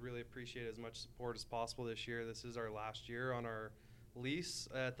we'd really appreciate as much support as possible this year. This is our last year on our lease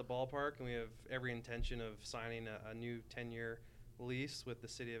at the ballpark, and we have every intention of signing a new 10-year lease with the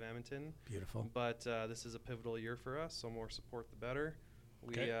city of Edmonton. Beautiful. But this is a pivotal year for us, so more support the better.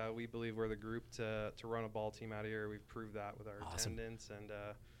 We believe we're the group to run a ball team out of here. We've proved that with our attendance, and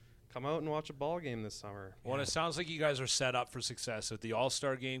come out and watch a ball game this summer. Well, it sounds like you guys are set up for success at the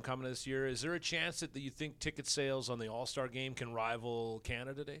All-Star game coming this year. Is there a chance that you think ticket sales on the All-Star game can rival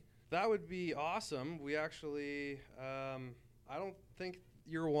Canada Day? That would be awesome. We actually, I don't think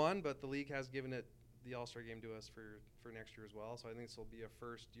year one, but the league has given it the All-Star game to us for next year as well. So I think this will be a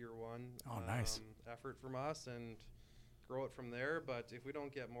first year one effort from us and grow it from there. But if we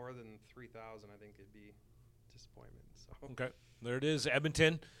don't get more than 3,000, I think it'd be disappointment. So okay, there it is,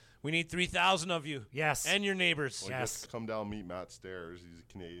 Edmonton. We need 3,000 of you. Yes. And your neighbors. Well, yes. Come down and meet Matt Stairs. He's a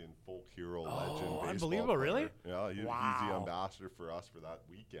Canadian folk hero, legend. Unbelievable, really? Yeah, he's the ambassador for us for that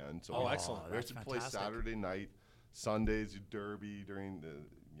weekend. So excellent. We actually play Saturday night. Sundays, Derby during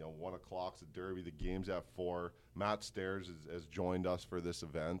the 1 o'clock's the Derby. The game's at 4. Matt Stairs has joined us for this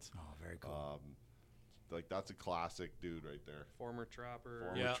event. Oh, very cool. That's a classic dude right there. Former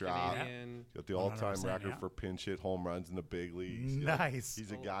Trapper. Canadian. Got the all-time record for pinch hit home runs in the big leagues. Nice.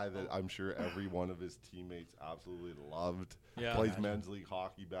 He's a guy that I'm sure every one of his teammates absolutely loved. Yeah. Plays men's league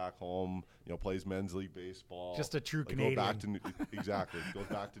hockey back home. Plays men's league baseball. Just a true Canadian. Goes back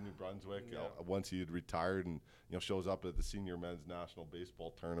to New Brunswick once he had retired, and shows up at the senior men's national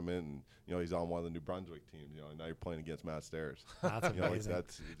baseball tournament, and he's on one of the New Brunswick teams. And now you're playing against Matt Stairs. That's amazing.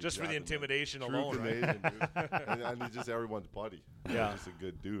 That's just for the intimidation alone, Canadian, right? and he's just everyone's buddy. Yeah, he's just a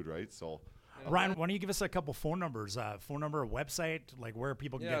good dude, right? So. Ryan, why don't you give us a couple phone numbers? Phone number, a website, like where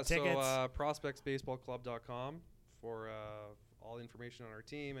people can get tickets. So prospectsbaseballclub.com for all the information on our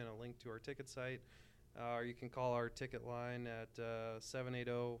team and a link to our ticket site. Or you can call our ticket line at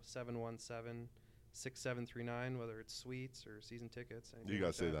 780-717-6999. 6739, whether it's suites or season tickets. You got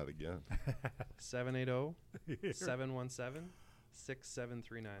to say that again.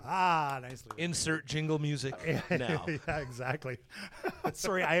 780-717-6739. Ah, nicely. Insert jingle music now. Yeah, exactly.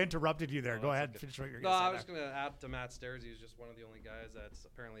 Sorry, I interrupted you there. Go ahead. Finish what you're going to say. I was going to add to Matt Stairs. He's just one of the only guys that's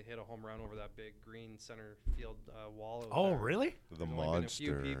apparently hit a home run over that big green center field wall. Oh, really? The There's monster. only been a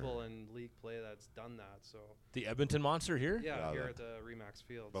few people in league play that's done that. So The Edmonton Monster here? Yeah, here at the Remax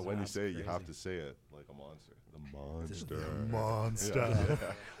Field. But when you say it, you have to say it like a monster. The monster. The monster. Yeah.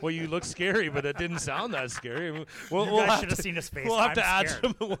 Well, you look scary, but it didn't sound that scary. We'll guys should have seen his face. We'll have to add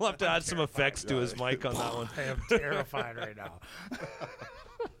scared. some. We'll have to add some effects to his mic on that one. I am terrified right now.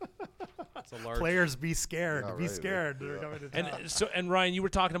 It's a large Players, be scared. Yeah, be right, scared. yeah. They're coming to town. And Ryan, you were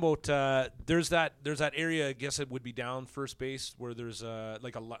talking about there's that area. I guess it would be down first base where there's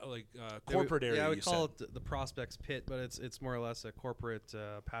like a corporate area. Yeah, we you call said. it the Prospects Pit, but it's more or less a corporate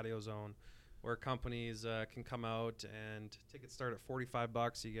patio zone where companies can come out, and tickets start at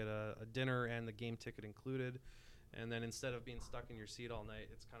 $45. You get a dinner and the game ticket included. And then instead of being stuck in your seat all night,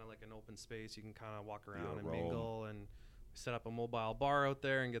 it's kind of like an open space. You can kind of walk around and mingle, and set up a mobile bar out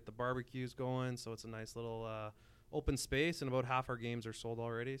there and get the barbecues going. So it's a nice little open space, and about half our games are sold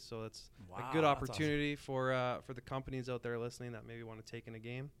already. So it's a good opportunity for the companies out there listening that maybe want to take in a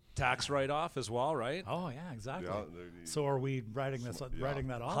game. Tax write-off as well, right? Oh yeah, exactly. Yeah, so are we writing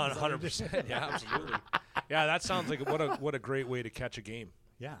that off? 100%. Yeah, absolutely. Yeah, that sounds like what a great way to catch a game.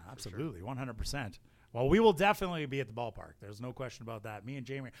 Yeah, absolutely, 100%. Well, we will definitely be at the ballpark. There's no question about that. Me and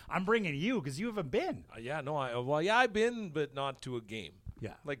Jamie. I'm bringing you because you haven't been. I've been, but not to a game.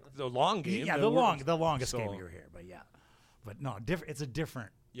 Yeah, like the long game. Yeah, the longest game you were here. But yeah, but no, different. It's a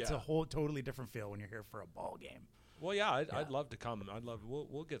different. Yeah. It's a whole totally different feel when you're here for a ball game. Well, yeah, I'd love to come.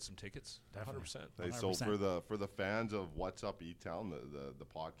 We'll get some tickets. 100%. Hey, so for the fans of What's Up E-Town, the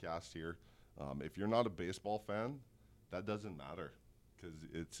podcast here, if you're not a baseball fan, that doesn't matter. Because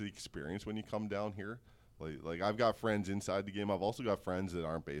it's the experience when you come down here. Like I've got friends inside the game. I've also got friends that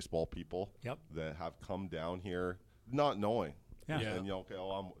aren't baseball people. Yep. That have come down here not knowing. Yeah. And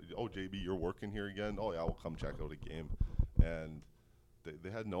JB, you're working here again. Oh yeah, we'll come check out a game. And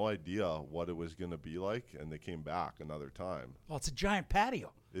they had no idea what it was going to be like, and they came back another time. Well, it's a giant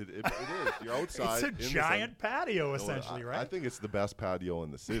patio. It is. You're outside. It's a giant patio, essentially, right? I think it's the best patio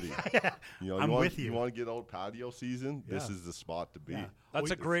in the city. Yeah. I'm with you. You want to get out patio season? Yeah. This is the spot to be. Yeah. That's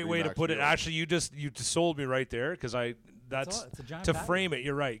a great way to put it. Actually, you just sold me right there, because that's it's a giant to patio. Frame it.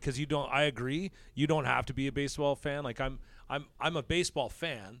 You're right, because you don't. I agree. You don't have to be a baseball fan. Like I'm a baseball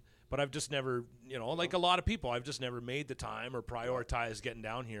fan. But I've just never, like a lot of people, I've just never made the time or prioritized getting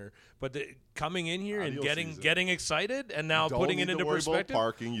down here. But coming in here and getting excited and now putting it into perspective. About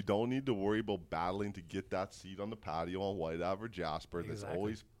parking. You don't need to worry about battling to get that seat on the patio on White Ave or Jasper. That's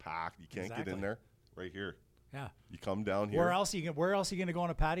always packed. You can't get in there. Right here. Yeah. You come down here. Where else are you going to go on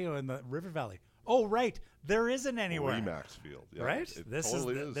a patio in the River Valley? Oh, right. There isn't anywhere. Remax Field. Yeah, right? This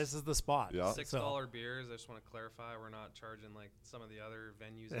is the spot. Yeah. $6 beers. I just want to clarify, we're not charging like some of the other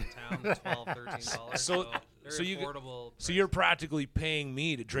venues in town, $12, $13. So affordable. So you're practically paying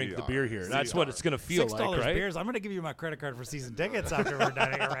me to drink the beer here. That's what it's going to feel like, right? Beers. I'm going to give you my credit card for season tickets after we're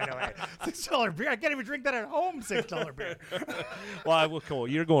done here right away. $6 beer. I can't even drink that at home. $6 beer. Well, cool.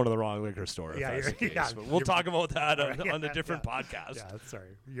 You're going to the wrong liquor store. Yeah, but we'll talk about that on a different podcast. Yeah,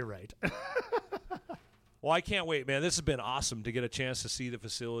 sorry. You're right. Well, I can't wait, man. This has been awesome to get a chance to see the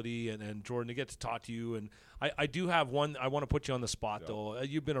facility and Jordan, to get to talk to you. And I do have one. I want to put you on the spot, though.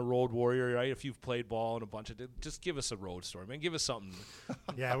 You've been a road warrior, right? If you've played ball and a bunch of – just give us a road story, man. Give us something.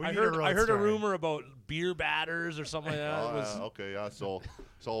 Yeah, I heard a rumor about beer batters or something like that. Okay, yeah.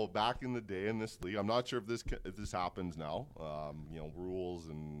 So back in the day in this league, I'm not sure if this happens now, rules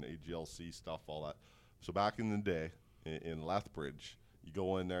and AGLC stuff, all that. So back in the day in Lethbridge – you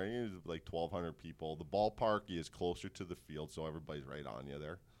go in there, there's like 1,200 people. The ballpark is closer to the field, so everybody's right on you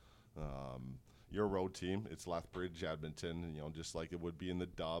there. You're a road team. It's Lethbridge, Edmonton, just like it would be in the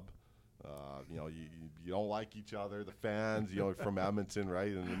dub. You don't like each other. The fans, from Edmonton,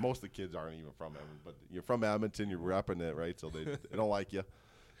 right? And most of the kids aren't even from Edmonton, but you're from Edmonton, you're repping it, right? So they don't like you.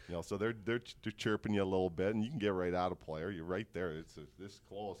 So they're chirping you a little bit, and you can get right at a player. You're right there. It's this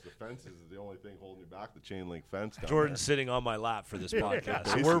close. The fence is the only thing holding you back. The chain link fence. Jordan's sitting on my lap for this podcast,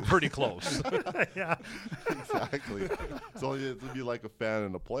 so we're pretty close. Yeah, exactly. So it'd be like a fan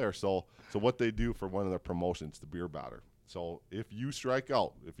and a player. So what they do for one of their promotions, the beer batter. So if you strike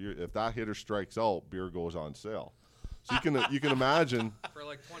out, if that hitter strikes out, beer goes on sale. So you can imagine for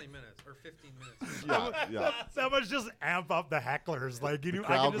like 20 minutes or 15 minutes. Yeah. That must just amp up the hecklers. Like the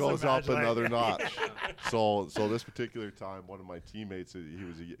crowd goes up another notch. So this particular time, one of my teammates,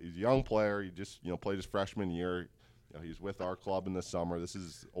 he's a young player. He just played his freshman year. He's with our club in the summer. This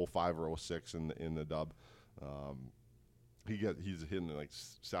is 05 or 06 in the dub. He's hitting like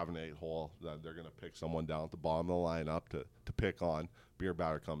 7-8 hole that they're gonna pick someone down at the bottom of the lineup to pick on. Beer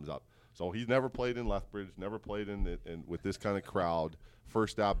Batter comes up. So he's never played in Lethbridge, never played in with this kind of crowd.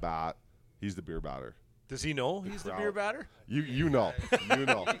 First at bat, he's the Beer Batter. Does he know he's the Beer Batter? You know.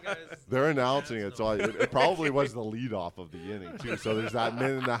 They're announcing it, so it probably was the leadoff of the inning too. So there's that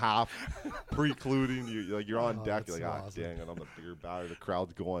minute and a half precluding you. Like you're on deck, you're like, awesome. Dang it, I'm the Beer Batter. The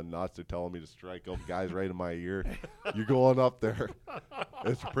crowd's going nuts. They're telling me to strike out. Guys right in my ear. You're going up there.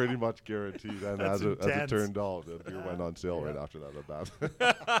 It's pretty much guaranteed. And as it turned out, the beer went on sale right after that at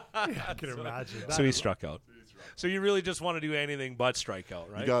bat. I can imagine. So he struck out. So you really just want to do anything but strike out,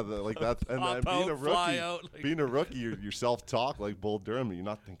 right? You got that's and being a rookie. Being a rookie, your self-talk like Bull Durham. You're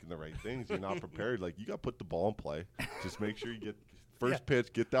not thinking the right things. You're not prepared. Like you got to put the ball in play. Just make sure you get first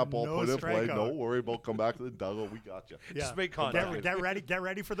pitch, get that ball put in play. Don't worry about come back to the dugout. We got you. Yeah. Just make contact. Get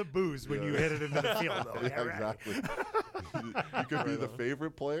ready for the booze when you hit it into the field. Though. Exactly. You could be the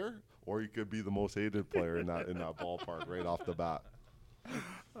favorite player, or you could be the most hated player in that ballpark right off the bat.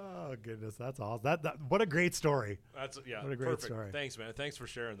 Oh goodness, that's awesome! What a great story. What a great story. Thanks, man. Thanks for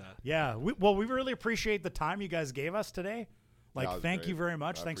sharing that. Yeah, we really appreciate the time you guys gave us today. Thank you very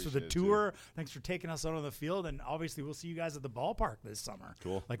much. Thanks for the tour. Thanks for taking us out on the field, and obviously we'll see you guys at the ballpark this summer.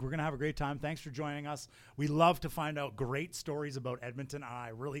 Cool. We're gonna have a great time. Thanks for joining us. We love to find out great stories about Edmonton, and I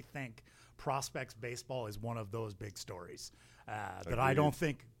really think Prospects baseball is one of those big stories that I don't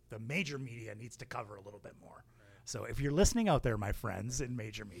think the major media needs to cover a little bit more. So if you're listening out there, my friends in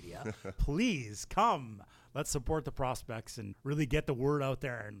major media, please come. Let's support the Prospects and really get the word out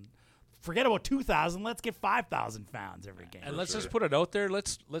there. And forget about 2,000. Let's get 5,000 fans every game. And let's just put it out there.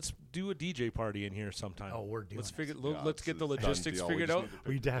 Let's do a DJ party in here sometime. Oh, we're doing. Let's get the logistics figured out.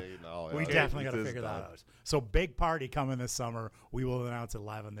 We definitely got to figure that out. So big party coming this summer. We will announce it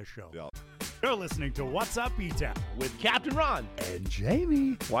live on this show. Yeah. You're listening to What's Up, E-Town with Captain Ron and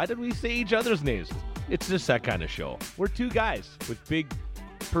Jamie. Why did we say each other's names? It's just that kind of show. We're two guys with big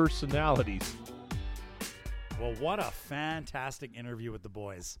personalities. Well, what a fantastic interview with the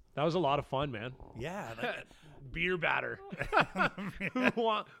boys. That was a lot of fun, man. Yeah. Beer Batter.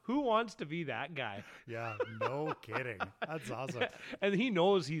 Who wants to be that guy? Yeah, no kidding. That's awesome. And he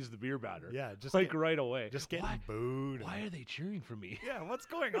knows he's the Beer Batter. Yeah, just right away. Just getting booed. Why are they cheering for me? Yeah, what's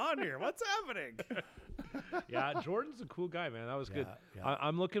going on here? What's happening? Yeah, Jordan's a cool guy, man. That was good. Yeah.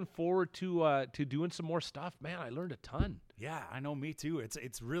 I'm looking forward to doing some more stuff. Man, I learned a ton. Yeah, I know, me too.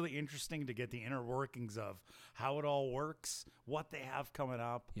 It's really interesting to get the inner workings of how it all works, what they have coming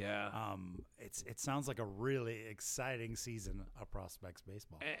up. Yeah. It sounds like a really exciting season of Prospects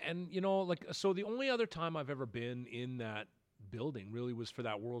baseball. And so the only other time I've ever been in that building really was for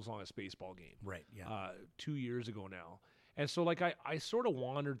that World's Longest Baseball game. Right, yeah. 2 years ago now. And so I sort of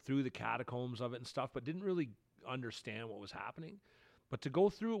wandered through the catacombs of it and stuff, but didn't really understand what was happening. But to go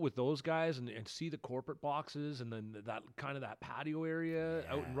through it with those guys and see the corporate boxes and then that kind of that patio area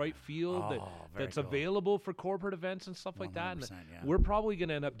out in right field that's cool. Available for corporate events and stuff like that. And we're probably going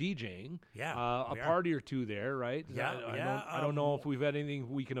to end up DJing a party or two there, right? Yeah. I don't know if we've had anything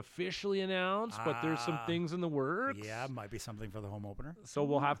we can officially announce, but there's some things in the works. Yeah, might be something for the home opener. So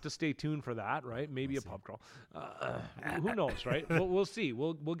we'll have to stay tuned for that, right? Maybe a pub crawl. Who knows, right? We'll see.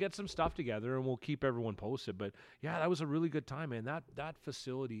 We'll get some stuff together and we'll keep everyone posted. But yeah, that was a really good time, man. That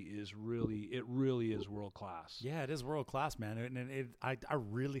facility is really is world class. Yeah, it is world class, man. And I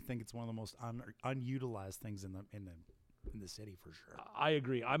really think it's one of the most unutilized things in the city for sure. I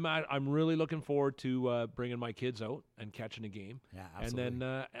agree. I'm really looking forward to bringing my kids out and catching a game. Yeah, absolutely. And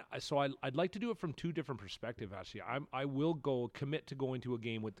then I'd like to do it from two different perspectives. Actually, I will commit to going to a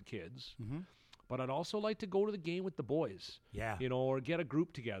game with the kids. Mm-hmm. But I'd also like to go to the game with the boys. Yeah. Or get a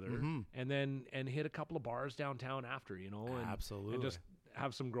group together and hit a couple of bars downtown after, and absolutely. And just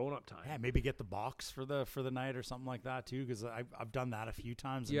have some grown-up time. Yeah, maybe get the box for the night or something like that too, because I've done that a few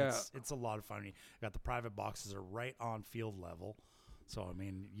times. And it's a lot of fun. You got the private boxes are right on field level. So I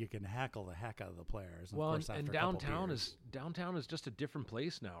mean, you can heckle the heck out of the players. Well, and downtown is just a different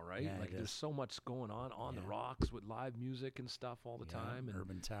place now, right? Yeah, there's so much going on the rocks with live music and stuff all the time. And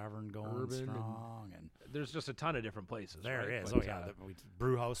Urban Tavern going strong, and there's just a ton of different places. There right? is. The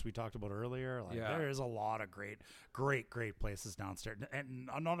brew house we talked about earlier. There is a lot of great places downstairs, and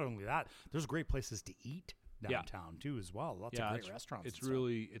not only that, there's great places to eat. downtown too as well. Lots of great restaurants.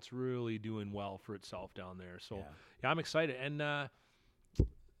 It's really doing well for itself down there. So I'm excited. And I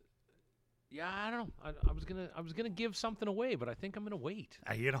don't know. I was gonna give something away, but I think I'm gonna wait.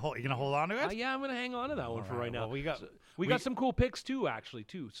 Are you gonna hold on to it? Yeah, I'm gonna hang on to that one for right now. Well, we got some cool pics too, actually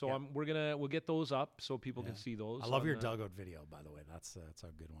too. So we'll get those up so people can see those. I love your dugout video, by the way. That's a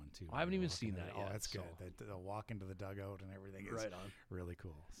good one too. I haven't even seen that yet. Oh, that's good. The walk into the dugout and everything is right on. Really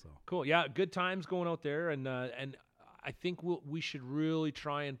cool. So cool. Yeah, good times going out there, and I think we should really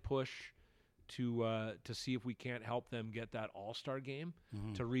try and push to see if we can't help them get that All-Star game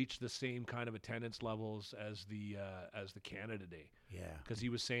to reach the same kind of attendance levels as the Canada Day. Yeah, because he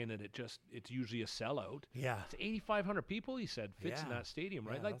was saying that it's usually a sellout. Yeah, it's 8,500 people. He said fits in that stadium,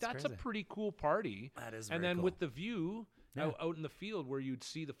 right? Yeah, that's a pretty cool party. That is, and then cool. with the view out in the field where you'd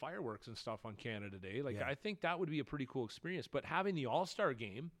see the fireworks and stuff on Canada Day, I think that would be a pretty cool experience. But having the All-Star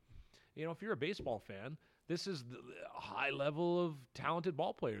game, if you're a baseball fan, this is the high level of talented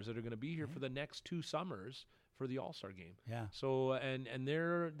ball players that are going to be here for the next 2 summers for the All-Star game. Yeah. So and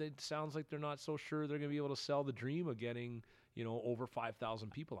it sounds like they're not so sure they're going to be able to sell the dream of getting over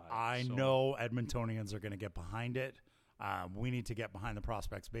 5,000 people out of it. I know Edmontonians are going to get behind it. We need to get behind the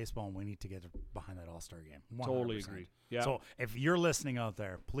Prospects baseball, and we need to get behind that All-Star game. 100%. Totally agree. Yeah. So if you're listening out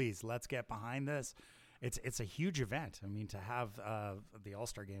there, please let's get behind this. It's a huge event. I mean, to have the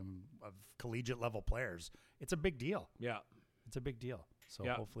All-Star game of collegiate level players, it's a big deal. Yeah, it's a big deal. So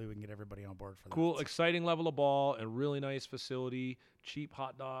hopefully we can get everybody on board for that. Cool, exciting level of ball, a really nice facility, cheap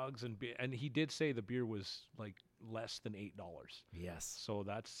hot dogs, and he did say the beer was less than $8. Yes. So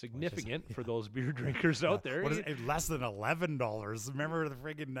that's significant for those beer drinkers out there. What is it? Less than $11. Remember the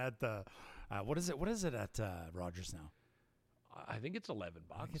friggin' what is it at Rogers now? I think it's $11.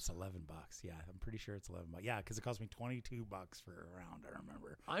 I think it's $11. Yeah, I'm pretty sure it's $11. Yeah, because it cost me $22 for a round. I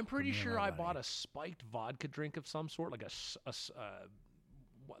remember. I'm pretty sure I bought a spiked vodka drink of some sort, like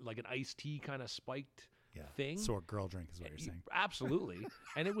an iced tea kind of spiked thing. So a girl drink is what you're saying. Absolutely.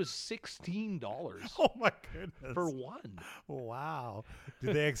 And it was $16. Oh my goodness. For one. Wow.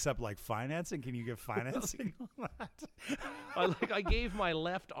 Do they accept financing? Can you get financing on that? I gave my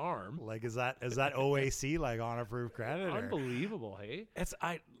left arm. Is that OAC on approved credit? Unbelievable, hey?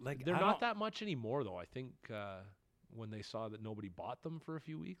 They're not that much anymore though. I think when they saw that nobody bought them for a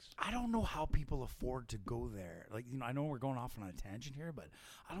few weeks. I don't know how people afford to go there. I know we're going off on a tangent here, but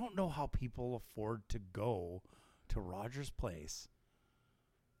I don't know how people afford to go to Rogers Place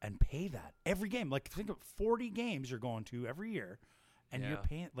and pay that every game. Think of 40 games you're going to every year, and you're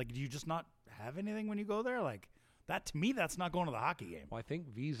paying. Do you just not have anything when you go there? That, to me, that's not going to the hockey game. Well, I think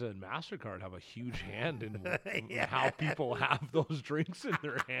Visa and MasterCard have a huge hand in how people have those drinks in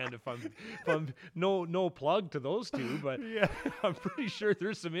their hand. If I'm no plug to those two, but I'm pretty sure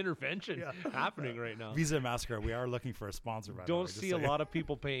there's some intervention happening right now. Visa and MasterCard, we are looking for a sponsor. Don't see a lot of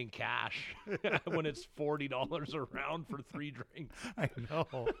people paying cash when it's $40 a round for 3 drinks. I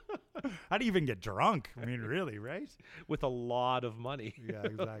know. How do you even get drunk? I mean, really, right? With a lot of money. Yeah,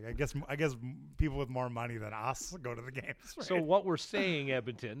 exactly. I guess people with more money than us go to the games. Right? So what we're saying,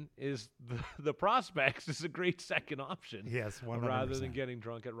 Edmonton, is the Prospects is a great second option. Yes, 100%. Rather than getting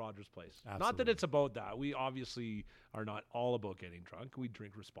drunk at Rogers Place. Absolutely. Not that it's about that. We obviously are not all about getting drunk. We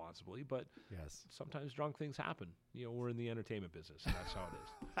drink responsibly, but sometimes drunk things happen. We're in the entertainment business, and that's how it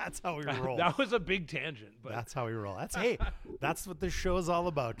is. That's how we roll. That was a big tangent, but that's how we roll. That's what this show is all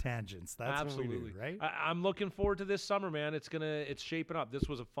about, tangents. That's absolutely what we do, right? I'm looking forward to this summer, man. It's shaping up. This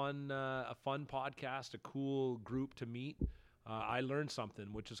was a fun podcast, a cool group to meet. I learned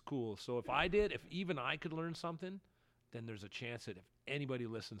something, which is cool. So if even I could learn something, then there's a chance that if anybody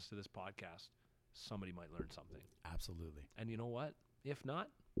listens to this podcast, somebody might learn something. Absolutely. And you know what? If not,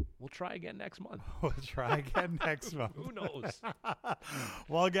 we'll try again next month. We'll try again next month. Who knows?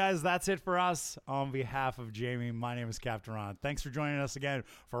 Well, guys, that's it for us. On behalf of Jamie, my name is Captain Ron. Thanks for joining us again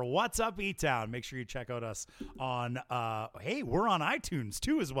for What's Up E-Town. Make sure you check out us on, we're on iTunes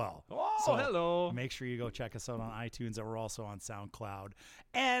too as well. Oh, so hello. Make sure you go check us out on iTunes, and we're also on SoundCloud.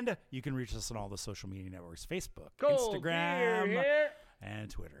 And you can reach us on all the social media networks, Facebook, Instagram, and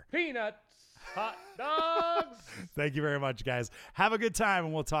Twitter. Peanuts. Hot dogs. Thank you very much, guys. Have a good time,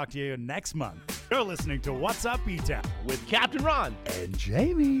 and we'll talk to you next month. You're listening to What's Up E-Town with Captain Ron and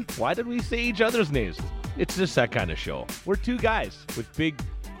Jamie. Why did we say each other's names? It's just that kind of show. We're 2 guys with big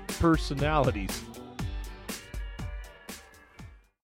personalities.